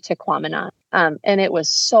to go do Tequamanon. And it was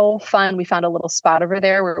so fun. We found a little spot over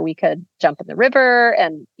there where we could jump in the river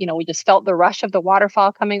and, we just felt the rush of the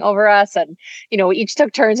waterfall coming over us. And, we each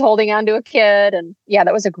took turns holding on to a kid. And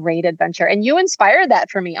that was a great adventure. And you inspired that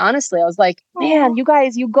for me, honestly. I was like, man, you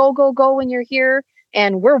guys, you go when you're here.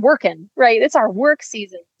 And we're working, right? It's our work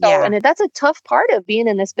season. So, and that's a tough part of being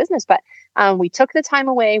in this business. But we took the time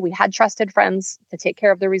away. We had trusted friends to take care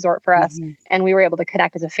of the resort for us. And we were able to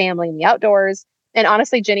connect as a family in the outdoors. And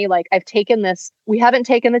honestly, Jenny, like I've taken this, we haven't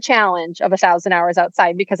taken the challenge of 1,000 hours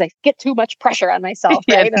outside because I get too much pressure on myself,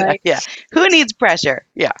 right? Who needs pressure?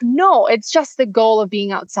 Yeah. No, it's just the goal of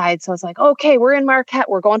being outside. So I was like, okay, we're in Marquette.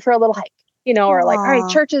 We're going for a little hike. Or like, all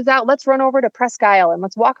right, church is out. Let's run over to Presque Isle and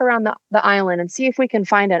let's walk around the island and see if we can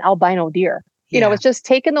find an albino deer. It's just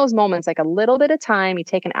taking those moments, like a little bit of time. You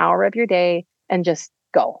take an hour of your day and just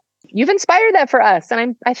go. You've inspired that for us.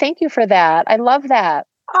 And I thank you for that. I love that.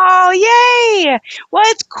 Oh, yay. Well,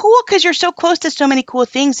 it's cool because you're so close to so many cool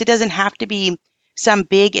things. It doesn't have to be some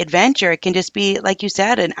big adventure. It can just be, like you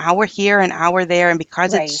said, an hour here, an hour there. And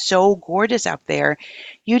because Right. it's so gorgeous up there,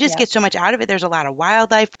 you just Yep. get so much out of it. There's a lot of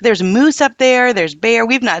wildlife. There's moose up there. There's bear.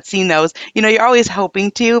 We've not seen those. You're always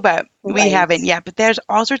hoping to, but we Right. haven't yet. But there's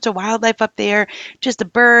all sorts of wildlife up there, just the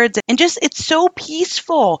birds, and just it's so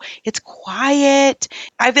peaceful. It's quiet.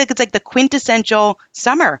 I feel like it's like the quintessential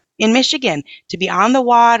summer in Michigan to be on the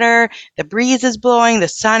water, the breeze is blowing, the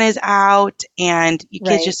sun is out, and you kids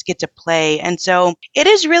Right. just get to play. And so it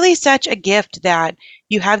is really such a gift that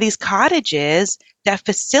you have these cottages that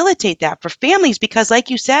facilitate that for families because, like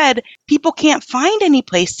you said, people can't find any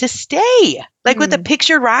place to stay. Like with the Mm.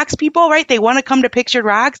 Pictured Rocks people, right? They want to come to Pictured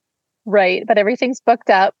Rocks, Right. But everything's booked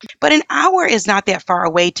up. but an hour is not that far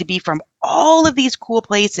away to be from all of these cool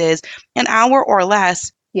places, an hour or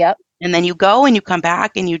less. Yep. And then you go and you come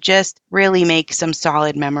back and you just really make some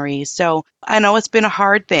solid memories. So I know it's been a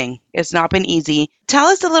hard thing. It's not been easy. Tell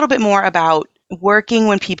us a little bit more about working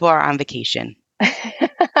when people are on vacation.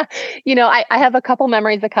 I have a couple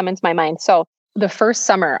memories that come into my mind. So the first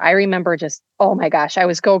summer, I remember just, oh my gosh, I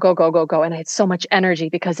was go, go, go, go, go. And I had so much energy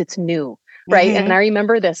because it's new. Right. And Hmm. I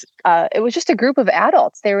remember this, it was just a group of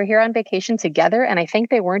adults. They were here on vacation together. And I think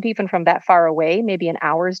they weren't even from that far away, maybe an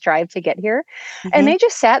hour's drive to get here. And Hmm. they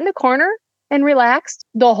just sat in the corner and relaxed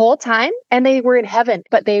the whole time. And they were in heaven,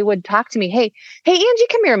 but they would talk to me. Hey, Angie,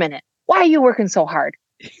 come here a minute. Why are you working so hard?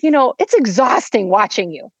 It's exhausting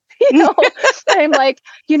watching you. And I'm like,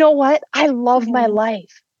 you know what? I love my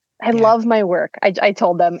life. I Yeah. love my work. I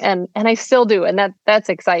told them and I still do. And that's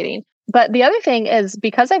exciting. But the other thing is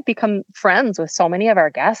because I've become friends with so many of our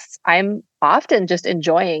guests, I'm often just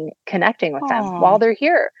enjoying connecting with them while Oh, they're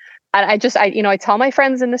here. And I tell my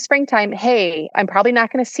friends in the springtime, hey, I'm probably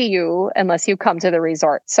not going to see you unless you come to the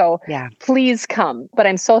resort. So yeah. please come. But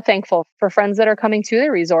I'm so thankful for friends that are coming to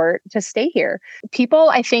the resort to stay here. People,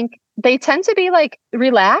 I think they tend to be like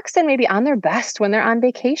relaxed and maybe on their best when they're on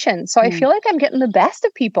vacation. So I Mm. feel like I'm getting the best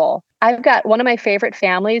of people. I've got one of my favorite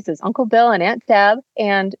families is Uncle Bill and Aunt Deb.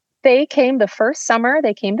 And they came the first summer,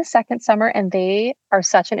 they came the second summer, and they are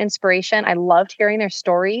such an inspiration. I loved hearing their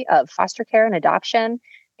story of foster care and adoption.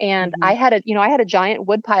 And Mhm. I had a giant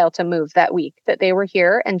wood pile to move that week that they were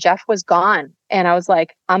here and Jeff was gone. And I was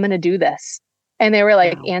like, I'm going to do this. And they were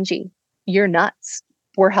like, Wow. Angie, you're nuts.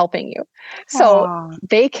 We're helping you. So Aw.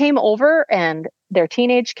 they came over and their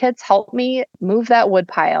teenage kids helped me move that wood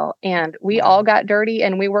pile. And we all Wow. got dirty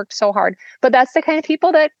and we worked so hard. But that's the kind of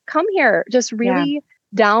people that come here, just Yeah. really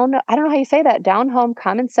down, I don't know how you say that, down home,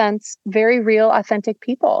 common sense, very real, authentic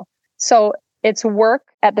people. So it's work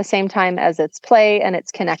at the same time as it's play and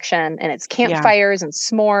it's connection and it's Yeah. campfires and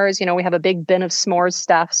s'mores. We have a big bin of s'mores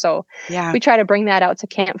stuff. So Yeah. we try to bring that out to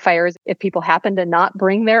campfires if people happen to not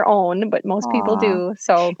bring their own, but most people Aw. do.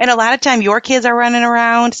 So And a lot of time your kids are running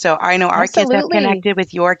around. So I know our kids have absolutely. connected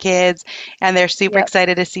with your kids and they're super Yep,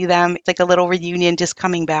 excited to see them. It's like a little reunion just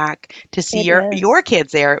coming back to see it your is.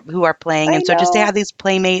 kids there who are playing. I And so just to know. have these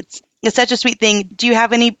playmates, it's such a sweet thing. Do you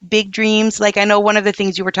have any big dreams? Like I know one of the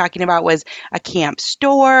things you were talking about was a camp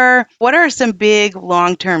store. What are some big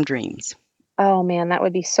long-term dreams? Oh man, that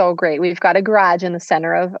would be so great. We've got a garage in the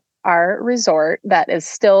center of our resort that is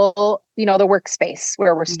still, the workspace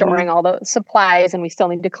where we're Hmm. storing all the supplies and we still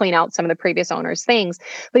need to clean out some of the previous owner's things.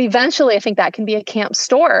 But eventually I think that can be a camp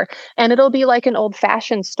store and it'll be like an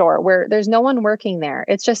old-fashioned store where there's no one working there.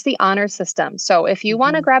 It's just the honor system. So if you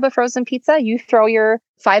want to Hmm. grab a frozen pizza, you throw your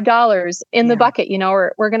 $5 in the Yeah. bucket,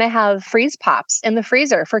 or we're going to have freeze pops in the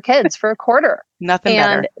freezer for kids for a quarter. Nothing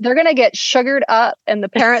better. And they're going to get sugared up and the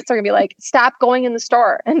parents are going to be like, stop going in the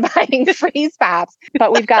store and buying freeze pops.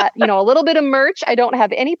 But we've got, a little bit of merch. I don't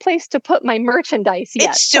have any place to put my merchandise yet.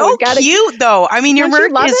 It's So so we've got to, cute though. I mean, your don't you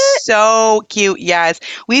merch love is it? so cute. Yes.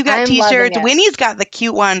 We've got I'm loving t-shirts. it. Winnie's got the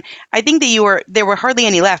cute one. I think that there were hardly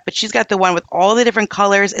any left, but she's got the one with all the different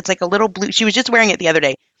colors. It's like a little blue. She was just wearing it the other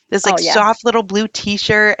day. This Oh, like yeah. soft little blue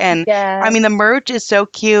t-shirt. And I Yes. mean, the merch is so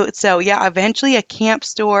cute. So yeah, eventually a camp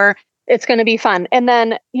store. It's going to be fun. And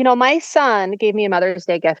then, my son gave me a Mother's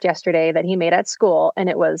Day gift yesterday that he made at school. And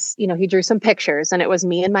it was, he drew some pictures and it was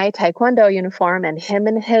me in my Taekwondo uniform and him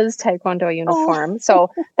in his Taekwondo Oh, uniform. So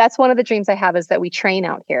that's one of the dreams I have is that we train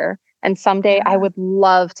out here. And someday I yeah. would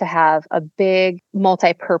love to have a big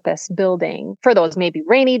multi-purpose building for those maybe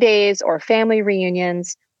rainy days or family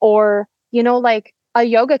reunions or, like a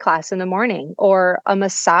yoga class in the morning or a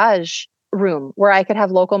massage room where I could have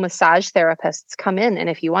local massage therapists come in. And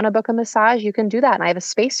if you want to book a massage, you can do that. And I have a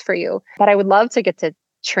space for you. But I would love to get to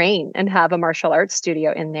train and have a martial arts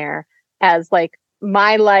studio in there as like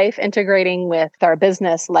my life integrating with our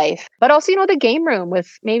business life, but also, the game room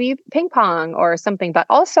with maybe ping pong or something. But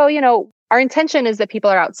also, our intention is that people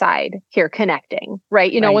are outside here connecting,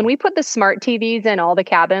 right? Right. When we put the smart TVs in all the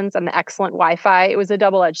cabins and the excellent Wi-Fi, it was a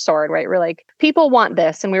double-edged sword, right? We're like, people want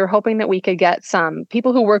this. And we were hoping that we could get some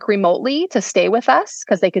people who work remotely to stay with us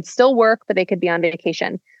because they could still work, but they could be on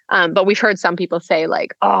vacation. But we've heard some people say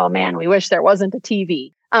like, oh man, we wish there wasn't a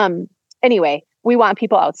TV. Anyway, we want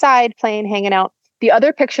people outside playing, hanging out. The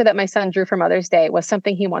other picture that my son drew for Mother's Day was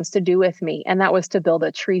something he wants to do with me, and that was to build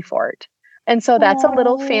a tree fort. And so that's a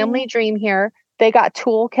little family dream here. They got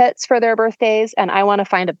toolkits for their birthdays, and I want to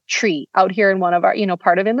find a tree out here in one of our,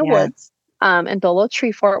 part of in the woods, and build a little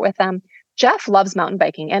tree fort with them. Jeff loves mountain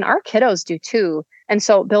biking, and our kiddos do too. And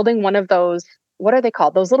so building one of those, what are they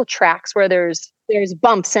called? Those little tracks where there's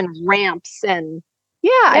bumps and ramps and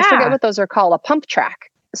I forget what those are called, a pump track.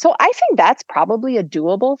 So I think that's probably a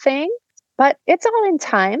doable thing, but it's all in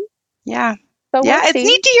time. Yeah. So we'll it's see.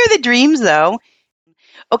 neat to hear the dreams though.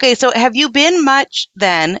 Okay, so have you been much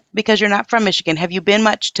then, because you're not from Michigan, have you been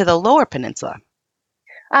much to the Lower Peninsula?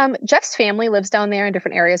 Jeff's family lives down there in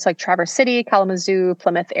different areas like Traverse City, Kalamazoo,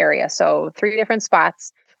 Plymouth area. So 3 different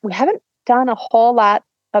spots. We haven't done a whole lot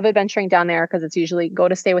of adventuring down there because it's usually go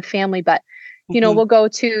to stay with family, but we'll go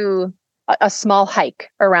to a small hike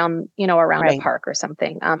around a park or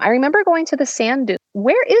something. I remember going to the sand dune.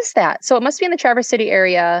 Where is that? So it must be in the Traverse City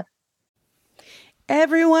area.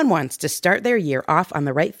 Everyone wants to start their year off on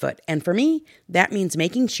the right foot. And for me, that means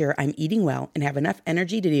making sure I'm eating well and have enough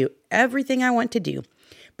energy to do everything I want to do.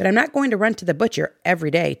 But I'm not going to run to the butcher every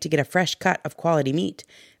day to get a fresh cut of quality meat.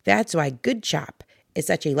 That's why Good Chop is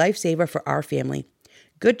such a lifesaver for our family.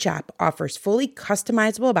 Good Chop offers fully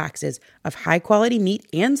customizable boxes of high-quality meat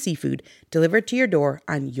and seafood delivered to your door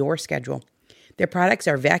on your schedule. Their products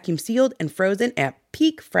are vacuum sealed and frozen at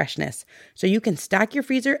peak freshness, so you can stock your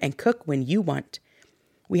freezer and cook when you want.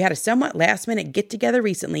 We had a somewhat last-minute get-together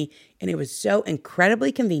recently, and it was so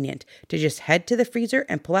incredibly convenient to just head to the freezer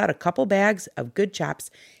and pull out a couple bags of Good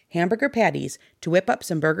Chop's hamburger patties to whip up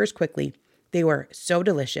some burgers quickly. They were so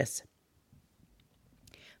delicious.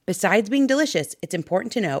 Besides being delicious, it's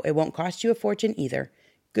important to know it won't cost you a fortune either.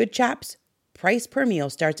 Good Chop's price per meal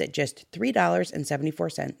starts at just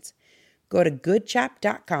 $3.74. Go to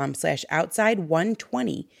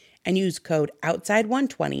goodchop.com/outside120 and use code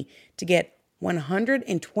outside120 to get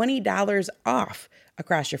 $120 off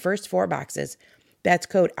across your first 4 boxes. That's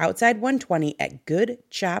code outside120 at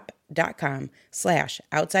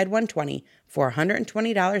goodchop.com/outside120 for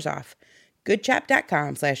 $120 off.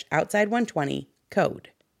 goodchop.com/outside120, code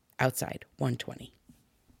outside120.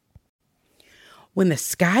 When the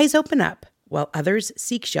skies open up while others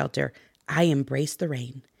seek shelter, I embrace the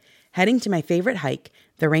rain. Heading to my favorite hike,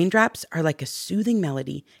 the raindrops are like a soothing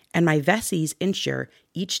melody, and my Vessies ensure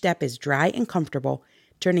each step is dry and comfortable,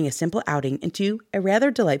 turning a simple outing into a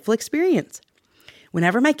rather delightful experience.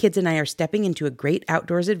 Whenever my kids and I are stepping into a great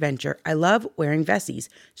outdoors adventure, I love wearing Vessies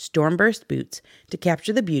Stormburst boots to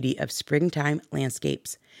capture the beauty of springtime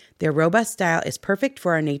landscapes. Their robust style is perfect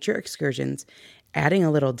for our nature excursions, adding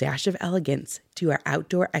a little dash of elegance to our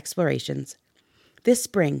outdoor explorations. This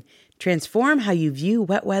spring, transform how you view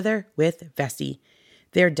wet weather with Vessi.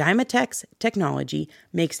 Their Dymatex technology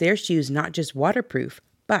makes their shoes not just waterproof,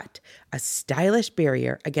 but a stylish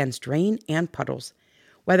barrier against rain and puddles.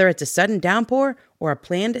 Whether it's a sudden downpour or a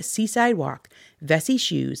planned seaside walk, Vessi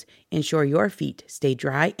shoes ensure your feet stay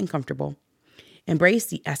dry and comfortable. Embrace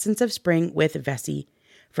the essence of spring with Vessi.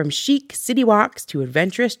 From chic city walks to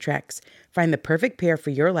adventurous treks, find the perfect pair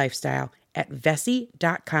for your lifestyle at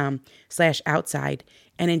vessi.com/outside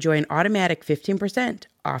and enjoy an automatic 15%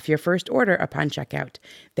 off your first order upon checkout.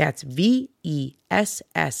 That's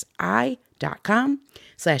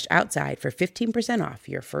VESSI.com/outside for 15% off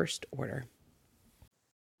your first order.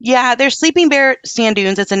 Yeah, there's Sleeping Bear Sand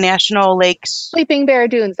Dunes. It's a national lake. Sleeping Bear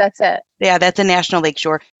Dunes, that's it. Yeah, that's a national lake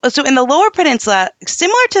shore. So in the Lower Peninsula,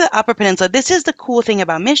 similar to the Upper Peninsula, this is the cool thing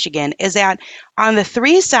about Michigan, is that on the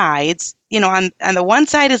 3 sides, on the one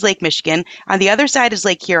side is Lake Michigan, on the other side is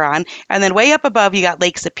Lake Huron, and then way up above you got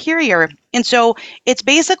Lake Superior. And so it's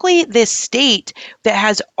basically this state that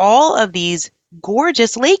has all of these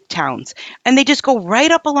gorgeous lake towns, and they just go right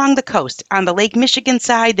up along the coast. On the Lake Michigan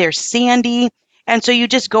side, they're sandy. And so you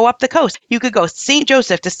just go up the coast. You could go St.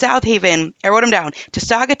 Joseph to South Haven, I wrote them down, to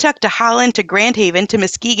Saugatuck, to Holland, to Grand Haven, to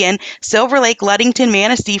Muskegon, Silver Lake, Ludington,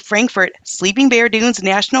 Manistee, Frankfort, Sleeping Bear Dunes,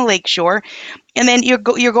 National Lake Shore. And then you're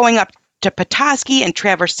going up to Petoskey and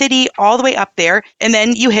Traverse City, all the way up there. And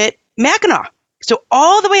then you hit Mackinac. So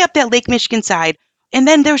all the way up that Lake Michigan side, And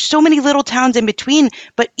then there's so many little towns in between,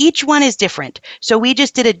 but each one is different. So we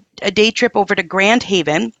just did a day trip over to Grand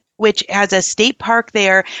Haven, which has a state park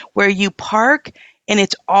there where you park and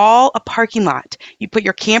it's all a parking lot. You put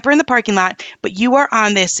your camper in the parking lot, but you are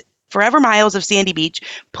on this forever miles of sandy beach,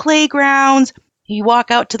 playgrounds. You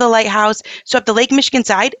walk out to the lighthouse. So up the Lake Michigan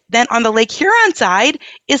side, then on the Lake Huron side,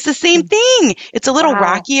 it's the same thing. It's a little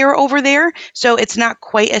rockier over there, so it's not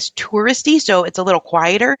quite as touristy, so it's a little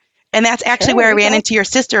quieter. And that's actually where I ran into your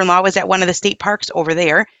sister-in-law, was at one of the state parks over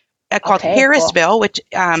there called Harrisville, which,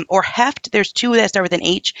 or Heft. There's two that start with an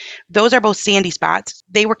H. Those are both sandy spots.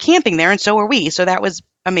 They were camping there, and so were we. So that was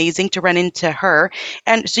amazing to run into her.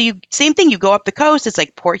 And so same thing, you go up the coast. It's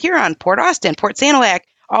like Port Huron, Port Austin, Port Sanilac,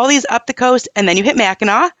 all these up the coast, and then you hit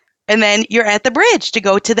Mackinac, and then you're at the bridge to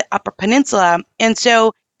go to the Upper Peninsula. And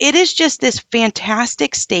so it is just this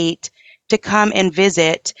fantastic state to come and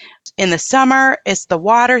visit. In the summer, it's the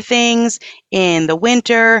water things. In the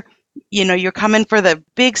winter, you're coming for the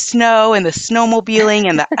big snow and the snowmobiling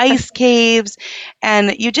and the ice caves,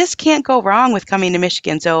 and you just can't go wrong with coming to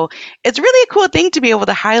Michigan. So it's really a cool thing to be able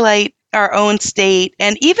to highlight our own state,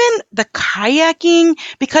 and even the kayaking,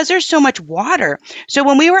 because there's so much water. So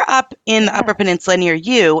when we were up in the Upper Peninsula near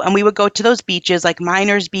you, and we would go to those beaches like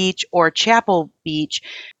Miners Beach or Chapel Beach,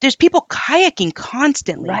 there's people kayaking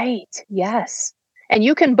constantly. Right. Yes. And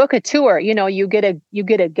you can book a tour, you get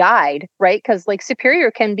a guide, right? Because Lake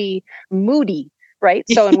Superior can be moody, right?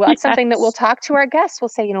 So, and that's something that we'll talk to our guests. We'll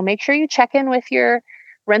say, make sure you check in with your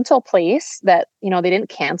rental place that, they didn't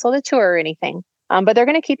cancel the tour or anything. But they're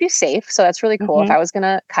going to keep you safe. So that's really cool. If I was going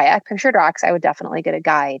to kayak Pictured Rocks, I would definitely get a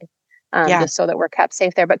guide just so that we're kept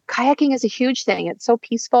safe there. But kayaking is a huge thing. It's so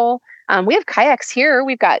peaceful. We have kayaks here.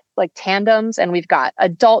 We've got like tandems, and we've got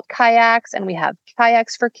adult kayaks, and we have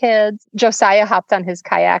kayaks for kids. Josiah hopped on his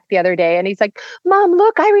kayak the other day and he's like, Mom,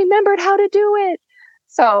 look, I remembered how to do it.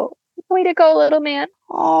 So way to go, little man.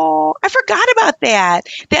 Oh, I forgot about that.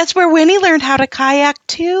 That's where Winnie learned how to kayak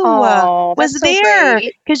too. Was there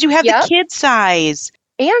because you have the kid size.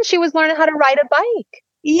 And she was learning how to ride a bike.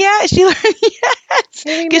 Yeah, she learned, yes,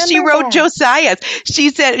 because she rode Josiah's.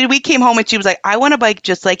 She said, we came home and she was like, I want a bike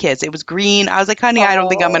just like his. It was green. I was like, honey, I don't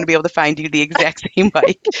think I'm going to be able to find you the exact same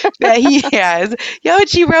bike that he has. Yeah, but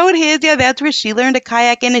she rode his. Yeah, that's where she learned to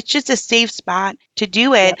kayak, and it's just a safe spot to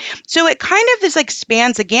do it. Yep. So it kind of is like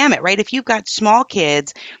spans the gamut, right? If you've got small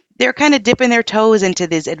kids, they're kind of dipping their toes into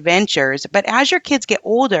these adventures. But as your kids get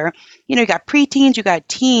older, you got preteens, you got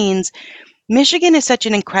teens, Michigan is such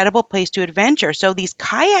an incredible place to adventure. So these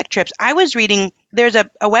kayak trips, I was reading, there's a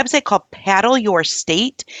website called Paddle Your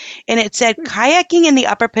State, and it said kayaking in the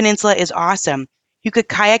Upper Peninsula is awesome. You could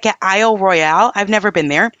kayak at Isle Royale. I've never been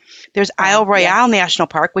there. There's Isle Royale National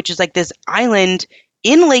Park, which is like this island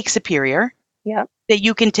in Lake Superior that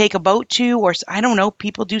you can take a boat to, or I don't know,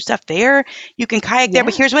 people do stuff there. You can kayak there,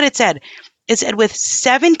 but here's what it said. It said with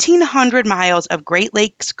 1,700 miles of Great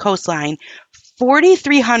Lakes coastline,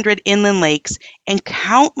 4,300 inland lakes, and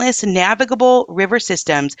countless navigable river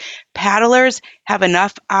systems, paddlers have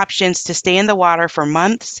enough options to stay in the water for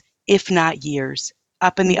months, if not years,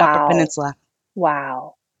 up in the Upper Peninsula.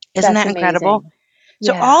 Wow. Isn't that incredible? Amazing.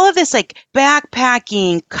 So all of this like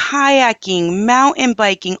backpacking, kayaking, mountain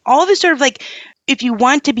biking, all of this sort of like, if you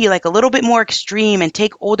want to be like a little bit more extreme and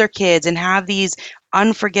take older kids and have these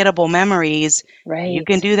unforgettable memories, you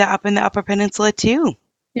can do that up in the Upper Peninsula too.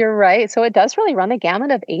 You're right. So it does really run the gamut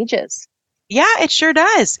of ages. Yeah, it sure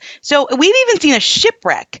does. So we've even seen a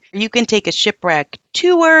shipwreck. You can take a shipwreck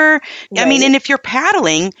tour. Right. I mean, and if you're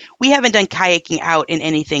paddling, we haven't done kayaking out in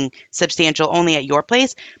anything substantial, only at your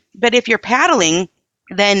place. But if you're paddling,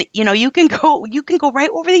 then, you can go right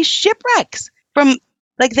over these shipwrecks from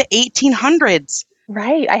like the 1800s.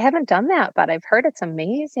 Right. I haven't done that, but I've heard it's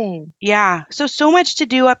amazing. Yeah. So much to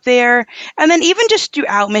do up there. And then even just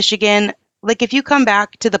throughout Michigan, like if you come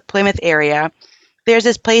back to the Plymouth area, there's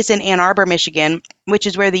this place in Ann Arbor, Michigan, which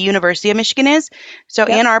is where the University of Michigan is. So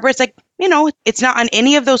Ann Arbor, it's like, it's not on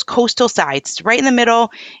any of those coastal sides. It's right in the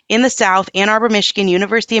middle, in the south, Ann Arbor, Michigan,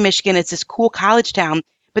 University of Michigan. It's this cool college town.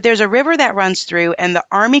 But there's a river that runs through, and the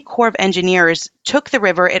Army Corps of Engineers took the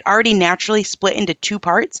river. It already naturally split into two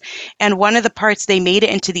parts. And one of the parts, they made it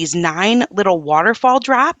into these 9 little waterfall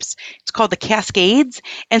drops. It's called the Cascades.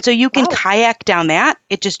 And so you can kayak down that.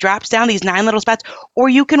 It just drops down these 9 little spots, or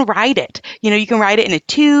you can ride it. You can ride it in a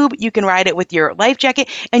tube. You can ride it with your life jacket,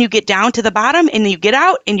 and you get down to the bottom, and you get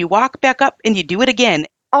out, and you walk back up, and you do it again.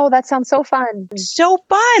 Oh, that sounds so fun. So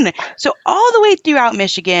fun. So all the way throughout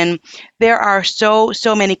Michigan, there are so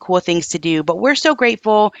many cool things to do. But we're so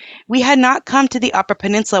grateful. We had not come to the Upper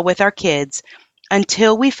Peninsula with our kids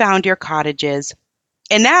until we found your cottages.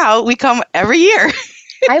 And now we come every year.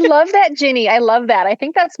 I love that, Ginny. I love that. I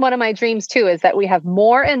think that's one of my dreams too, is that we have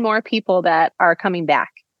more and more people that are coming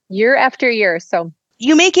back year after year. So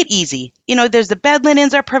You make it easy. There's the bed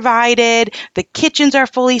linens are provided, the kitchens are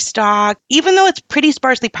fully stocked. Even though it's pretty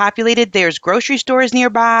sparsely populated, there's grocery stores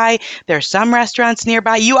nearby, there's some restaurants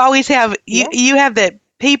nearby. You always have you have the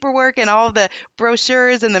paperwork and all the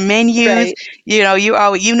brochures and the menus. Right.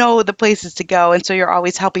 You know the places to go, and so you're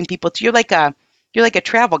always helping people. You're like a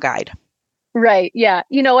travel guide. Right. Yeah.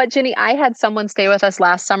 You know what, Ginny? I had someone stay with us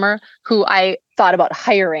last summer who I thought about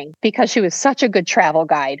hiring because she was such a good travel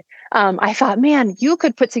guide. I thought, man, you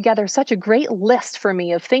could put together such a great list for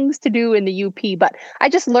me of things to do in the UP. But I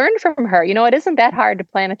just learned from her, it isn't that hard to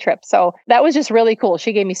plan a trip. So that was just really cool.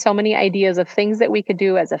 She gave me so many ideas of things that we could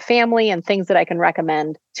do as a family and things that I can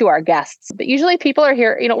recommend to our guests. But usually people are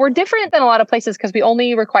here, we're different than a lot of places because we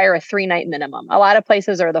only require a 3-night minimum. A lot of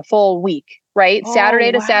places are the full week. Right? Oh,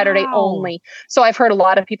 Saturday to Saturday wow. only. So I've heard a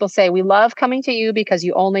lot of people say, we love coming to you because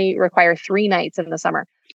you only require 3 nights in the summer.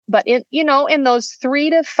 But in those 3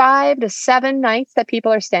 to 5 to 7 nights that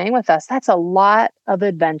people are staying with us, that's a lot of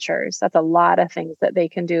adventures. That's a lot of things that they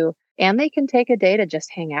can do. And they can take a day to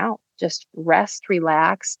just hang out, just rest,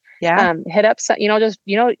 relax, hit up,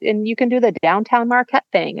 and you can do the downtown Marquette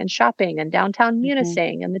thing and shopping and downtown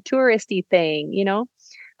Munising and the touristy thing,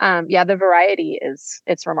 the variety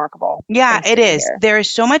it's remarkable. Yeah, it is. There is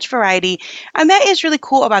so much variety. And that is really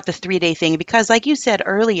cool about the 3-day thing because like you said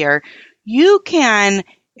earlier, you can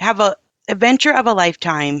have a adventure of a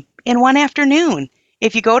lifetime in one afternoon.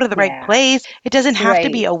 If you go to the right place, it doesn't have to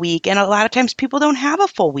be a week. And a lot of times people don't have a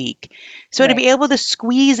full week. So to be able to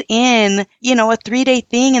squeeze in, a 3-day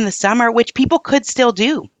thing in the summer, which people could still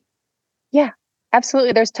do. Yeah.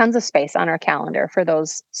 Absolutely. There's tons of space on our calendar for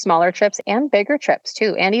those smaller trips and bigger trips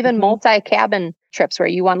too. And even multi-cabin trips where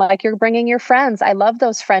you're bringing your friends. I love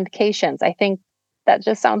those friendcations. I think that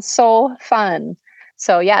just sounds so fun.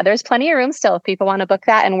 So yeah, there's plenty of room still if people want to book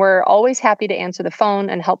that. And we're always happy to answer the phone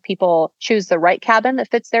and help people choose the right cabin that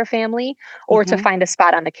fits their family or to find a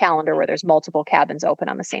spot on the calendar where there's multiple cabins open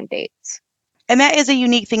on the same dates. And that is a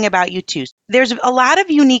unique thing about you too. There's a lot of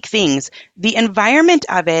unique things. The environment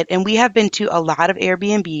of it, and we have been to a lot of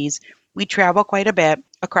Airbnbs. We travel quite a bit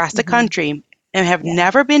across the country and have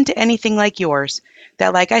never been to anything like yours.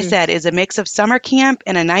 That, like I said, is a mix of summer camp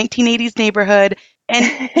in a 1980s neighborhood.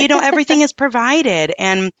 And, everything is provided.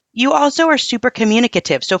 And you also are super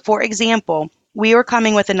communicative. So, for example, we were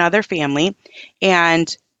coming with another family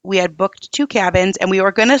and we had booked 2 cabins and we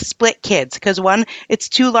were going to split kids because it's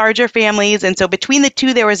 2 larger families. And so between the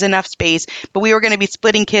 2, there was enough space, but we were going to be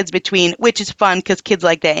splitting kids between, which is fun because kids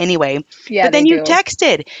like that anyway. Yeah, but then you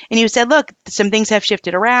texted and you said, look, some things have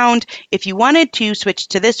shifted around. If you wanted to switch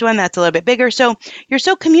to this one, that's a little bit bigger. So you're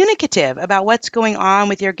so communicative about what's going on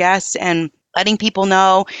with your guests and letting people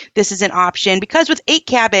know this is an option. Because with 8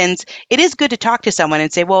 cabins, it is good to talk to someone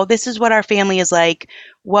and say, well, this is what our family is like.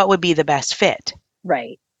 What would be the best fit?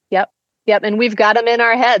 Right. Yep. And we've got them in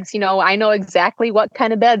our heads. I know exactly what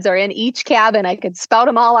kind of beds are in each cabin. I could spout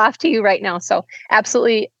them all off to you right now. So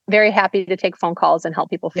absolutely very happy to take phone calls and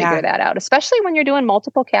help people figure that out, especially when you're doing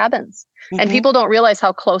multiple cabins. And people don't realize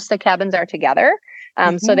how close the cabins are together.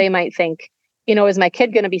 So they might think, is my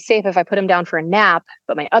kid going to be safe if I put him down for a nap,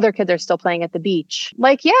 but my other kids are still playing at the beach?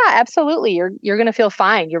 Like, yeah, absolutely. You're going to feel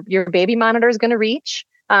fine. Your baby monitor is going to reach.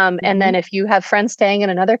 And then if you have friends staying in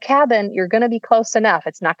another cabin, you're going to be close enough.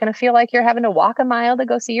 It's not going to feel like you're having to walk a mile to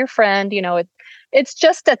go see your friend. It's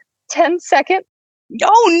just a 10-second.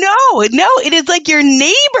 Oh, no, it is like your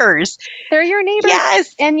neighbors. They're your neighbors.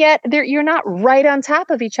 Yes. And yet you're not right on top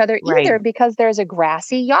of each other either because there's a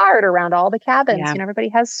grassy yard around all the cabins. Yeah. Everybody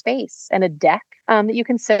has space and a deck that you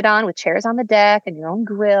can sit on with chairs on the deck and your own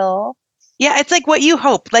grill. Yeah, it's like what you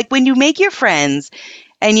hope. Like when you make your friends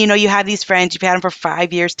and, you have these friends, you've had them for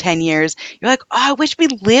 5 years, 10 years. You're like, oh, I wish we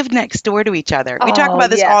lived next door to each other. We talk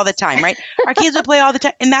about this all the time, right? Our kids would play all the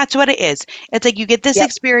time. And that's what it is. It's like you get this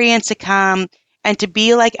experience to come and to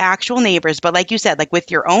be like actual neighbors. But like you said, like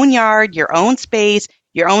with your own yard, your own space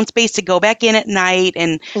to go back in at night.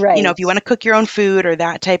 And, if you want to cook your own food or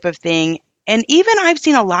that type of thing. And even I've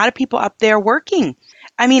seen a lot of people up there working.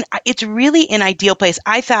 I mean, it's really an ideal place.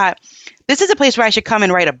 I thought this is a place where I should come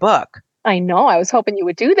and write a book. I know. I was hoping you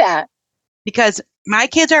would do that. Because my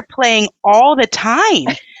kids are playing all the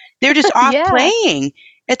time. They're just off playing.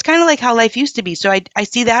 It's kind of like how life used to be. So I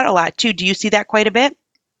see that a lot too. Do you see that quite a bit?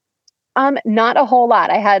 Not a whole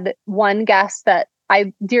lot. I had one guest that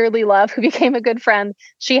I dearly love who became a good friend.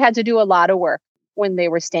 She had to do a lot of work when they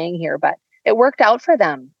were staying here, but it worked out for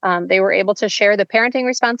them. They were able to share the parenting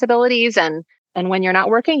responsibilities and And when you're not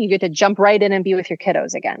working, you get to jump right in and be with your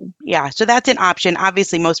kiddos again. Yeah. So that's an option.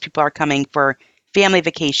 Obviously, most people are coming for family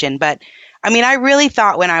vacation. But I mean, I really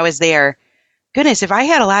thought when I was there, goodness, if I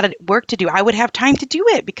had a lot of work to do, I would have time to do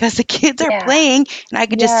it because the kids are Yeah. playing and I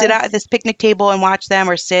could just sit out at Yes. this picnic table and watch them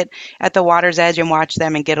or sit at the water's edge and watch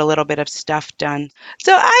them and get a little bit of stuff done.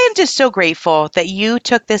 So I am just so grateful that you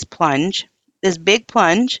took this plunge, this big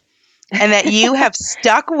plunge, and that you have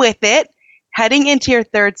stuck with it heading into your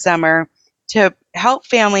third summer to help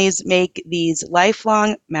families make these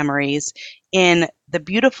lifelong memories in the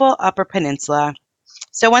beautiful Upper Peninsula.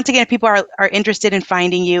 So once again, if people are interested in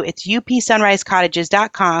finding you, it's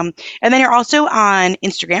upsunrisecottages.com. And then you're also on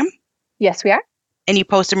Instagram. Yes, we are. And you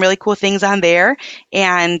post some really cool things on there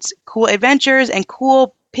and cool adventures and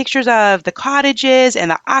cool pictures of the cottages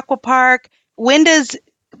and the aqua park. When does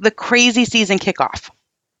the crazy season kick off?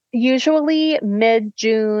 Usually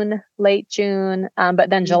mid-June, late June, but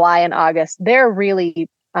then July and August, they're really,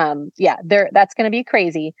 that's going to be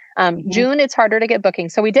crazy. June, it's harder to get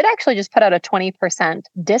bookings. So we did actually just put out a 20%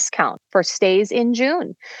 discount for stays in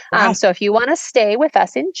June. Wow. So if you want to stay with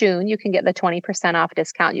us in June, you can get the 20% off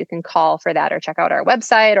discount. You can call for that or check out our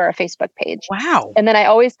website or our Facebook page. Wow. And then I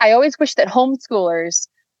always wish that homeschoolers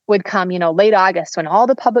would come, late August when all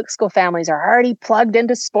the public school families are already plugged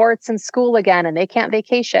into sports and school again and they can't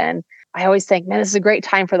vacation. I always think, man, this is a great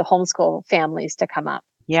time for the homeschool families to come up.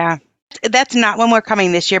 Yeah. That's not when we're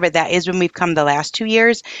coming this year, but that is when we've come the last 2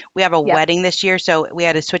 years. We have a wedding this year, so we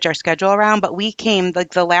had to switch our schedule around, but we came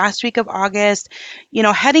like the last week of August,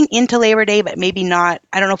 heading into Labor Day, but maybe not.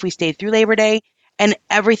 I don't know if we stayed through Labor Day, and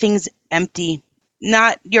everything's empty.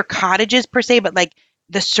 Not your cottages per se, but like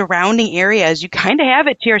the surrounding areas. You kind of have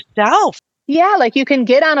it to yourself. Yeah, like you can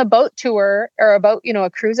get on a boat tour or a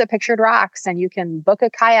cruise at Pictured Rocks, and you can book a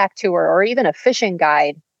kayak tour or even a fishing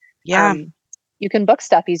guide. Yeah. You can book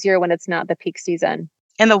stuff easier when it's not the peak season.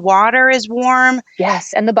 And the water is warm.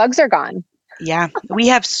 Yes, and the bugs are gone. Yeah. We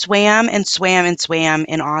have swam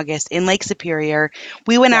in August in Lake Superior.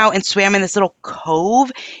 We went out and swam in this little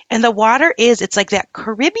cove, and the water it's like that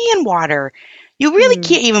Caribbean water. You really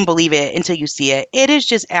can't even believe it until you see it. It is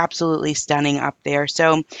just absolutely stunning up there.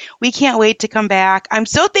 So we can't wait to come back. I'm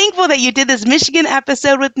so thankful that you did this Michigan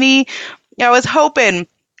episode with me. I was hoping.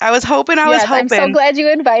 I'm so glad you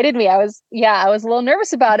invited me. I was a little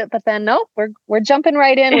nervous about it, but then no, we're jumping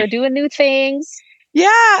right in. We're doing new things.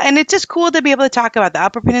 Yeah, and it's just cool to be able to talk about the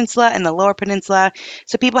Upper Peninsula and the Lower Peninsula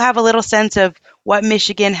so people have a little sense of what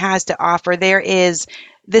Michigan has to offer. There is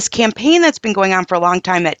this campaign that's been going on for a long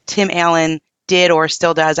time that Tim Allen did or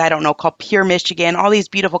still does, I don't know, called Pure Michigan, all these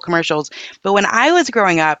beautiful commercials. But when I was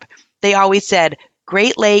growing up, they always said,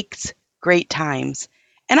 Great Lakes, great times.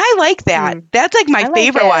 And I like that. That's like my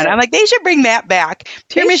favorite one. I'm like, they should bring that back.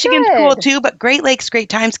 Pure Michigan's cool too, but Great Lakes, great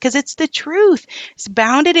times, because it's the truth. It's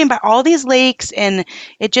bounded in by all these lakes, and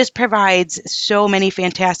it just provides so many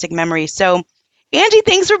fantastic memories. So, Angie,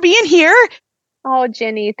 thanks for being here. Oh,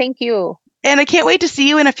 Jenny, thank you. And I can't wait to see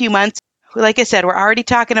you in a few months. Like I said, we're already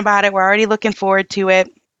talking about it. We're already looking forward to it.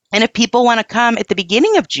 And if people want to come at the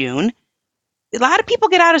beginning of June, a lot of people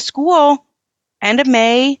get out of school end of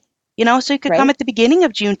May. So you could come at the beginning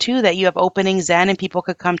of June too, that you have openings then, and people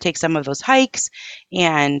could come take some of those hikes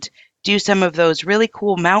and do some of those really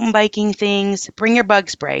cool mountain biking things. Bring your bug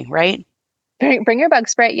spray, right? Bring your bug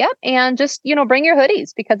spray. Yep. And just, bring your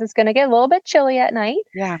hoodies because it's going to get a little bit chilly at night.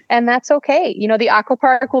 Yeah. And that's okay. The aqua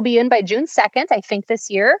park will be in by June 2nd, I think this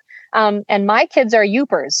year. And my kids are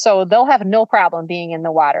Yoopers, so they'll have no problem being in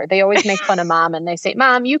the water. They always make fun of Mom and they say,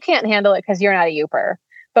 Mom, you can't handle it because you're not a Yooper.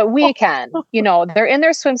 But we can, they're in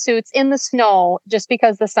their swimsuits in the snow just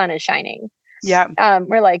because the sun is shining. Yeah.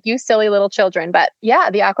 We're like, you silly little children. But yeah,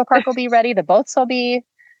 the aqua park will be ready. The boats will be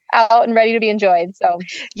out and ready to be enjoyed. So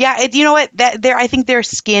yeah, you know what? I think their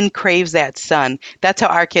skin craves that sun. That's how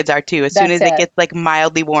our kids are too. As soon as it gets like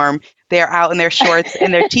mildly warm, they're out in their shorts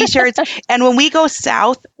and their t-shirts. And when we go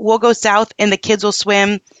south, we'll go south and the kids will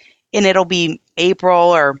swim, and it'll be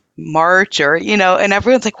April or March or, and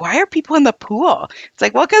everyone's like, why are people in the pool? It's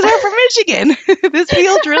like, well, because we're from Michigan. This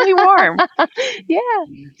feels really warm. Yeah.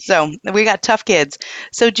 So we got tough kids.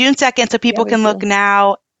 So June 2nd, so people can look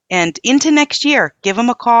now and into next year. Give them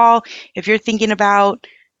a call if you're thinking about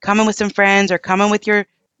coming with some friends or coming with your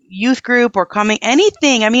youth group or coming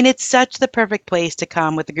anything. I mean, it's such the perfect place to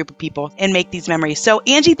come with a group of people and make these memories. So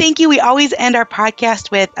Angie, thank you. We always end our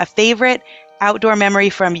podcast with a favorite outdoor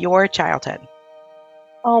memory from your childhood.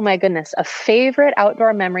 Oh my goodness. A favorite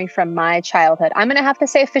outdoor memory from my childhood. I'm going to have to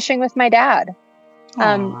say fishing with my dad.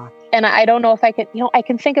 And I don't know if I can, I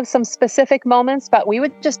can think of some specific moments, but we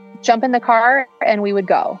would just jump in the car and we would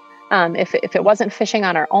go. If it wasn't fishing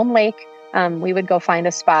on our own lake, We would go find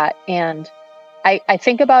a spot. And I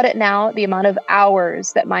think about it now, the amount of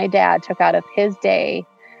hours that my dad took out of his day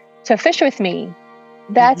to fish with me.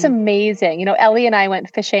 That's amazing. Ellie and I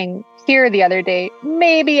went fishing here the other day,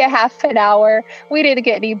 maybe a half an hour. We didn't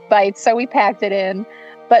get any bites, so we packed it in.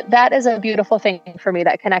 But that is a beautiful thing for me,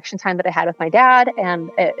 that connection time that I had with my dad. And,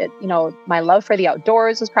 my love for the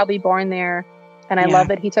outdoors was probably born there. And I love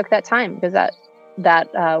that he took that time, because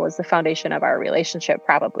that was the foundation of our relationship,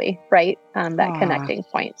 probably, right? That connecting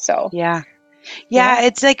point. So, Yeah,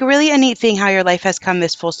 it's like really a neat thing how your life has come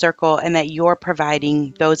this full circle and that you're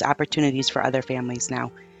providing those opportunities for other families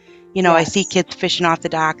now. I see kids fishing off the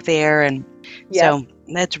dock there. And so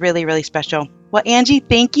that's really, really special. Well, Angie,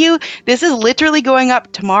 thank you. This is literally going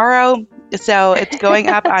up tomorrow. So it's going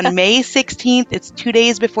up on May 16th. It's 2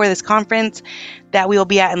 days before this conference that we will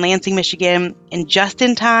be at in Lansing, Michigan, and just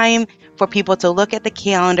in time for people to look at the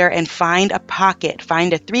calendar and find a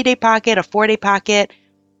 3-day pocket, a 4-day pocket,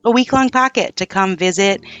 a week-long pocket to come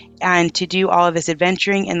visit and to do all of this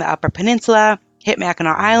adventuring in the Upper Peninsula, hit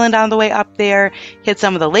Mackinac Island on the way up there, hit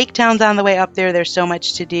some of the lake towns on the way up there. There's so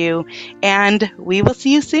much to do, and we will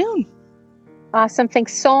see you soon. Awesome.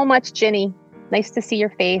 Thanks so much, Ginny. Nice to see your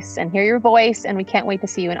face and hear your voice, and we can't wait to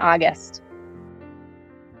see you in August.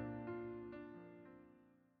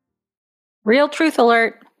 Real truth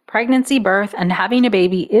alert. Pregnancy, birth, and having a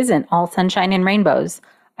baby isn't all sunshine and rainbows.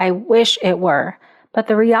 I wish it were. But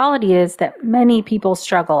the reality is that many people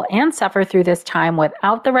struggle and suffer through this time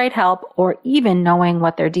without the right help or even knowing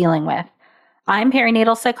what they're dealing with. I'm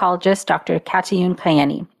perinatal psychologist Dr. Katayun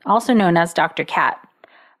Kayeni, also known as Dr. Kat.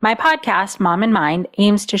 My podcast, Mom and Mind,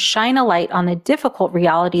 aims to shine a light on the difficult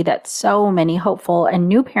reality that so many hopeful and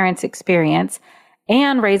new parents experience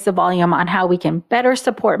and raise the volume on how we can better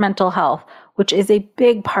support mental health, which is a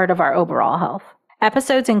big part of our overall health.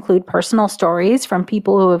 Episodes include personal stories from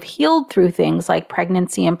people who have healed through things like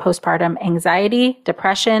pregnancy and postpartum anxiety,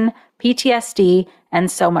 depression, PTSD, and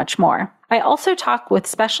so much more. I also talk with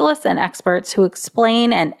specialists and experts who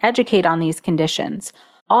explain and educate on these conditions.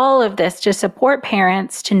 All of this to support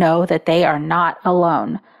parents to know that they are not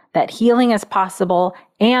alone, that healing is possible,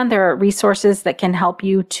 and there are resources that can help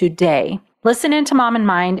you today. Listen into Mom and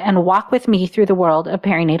Mind and walk with me through the world of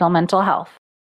perinatal mental health.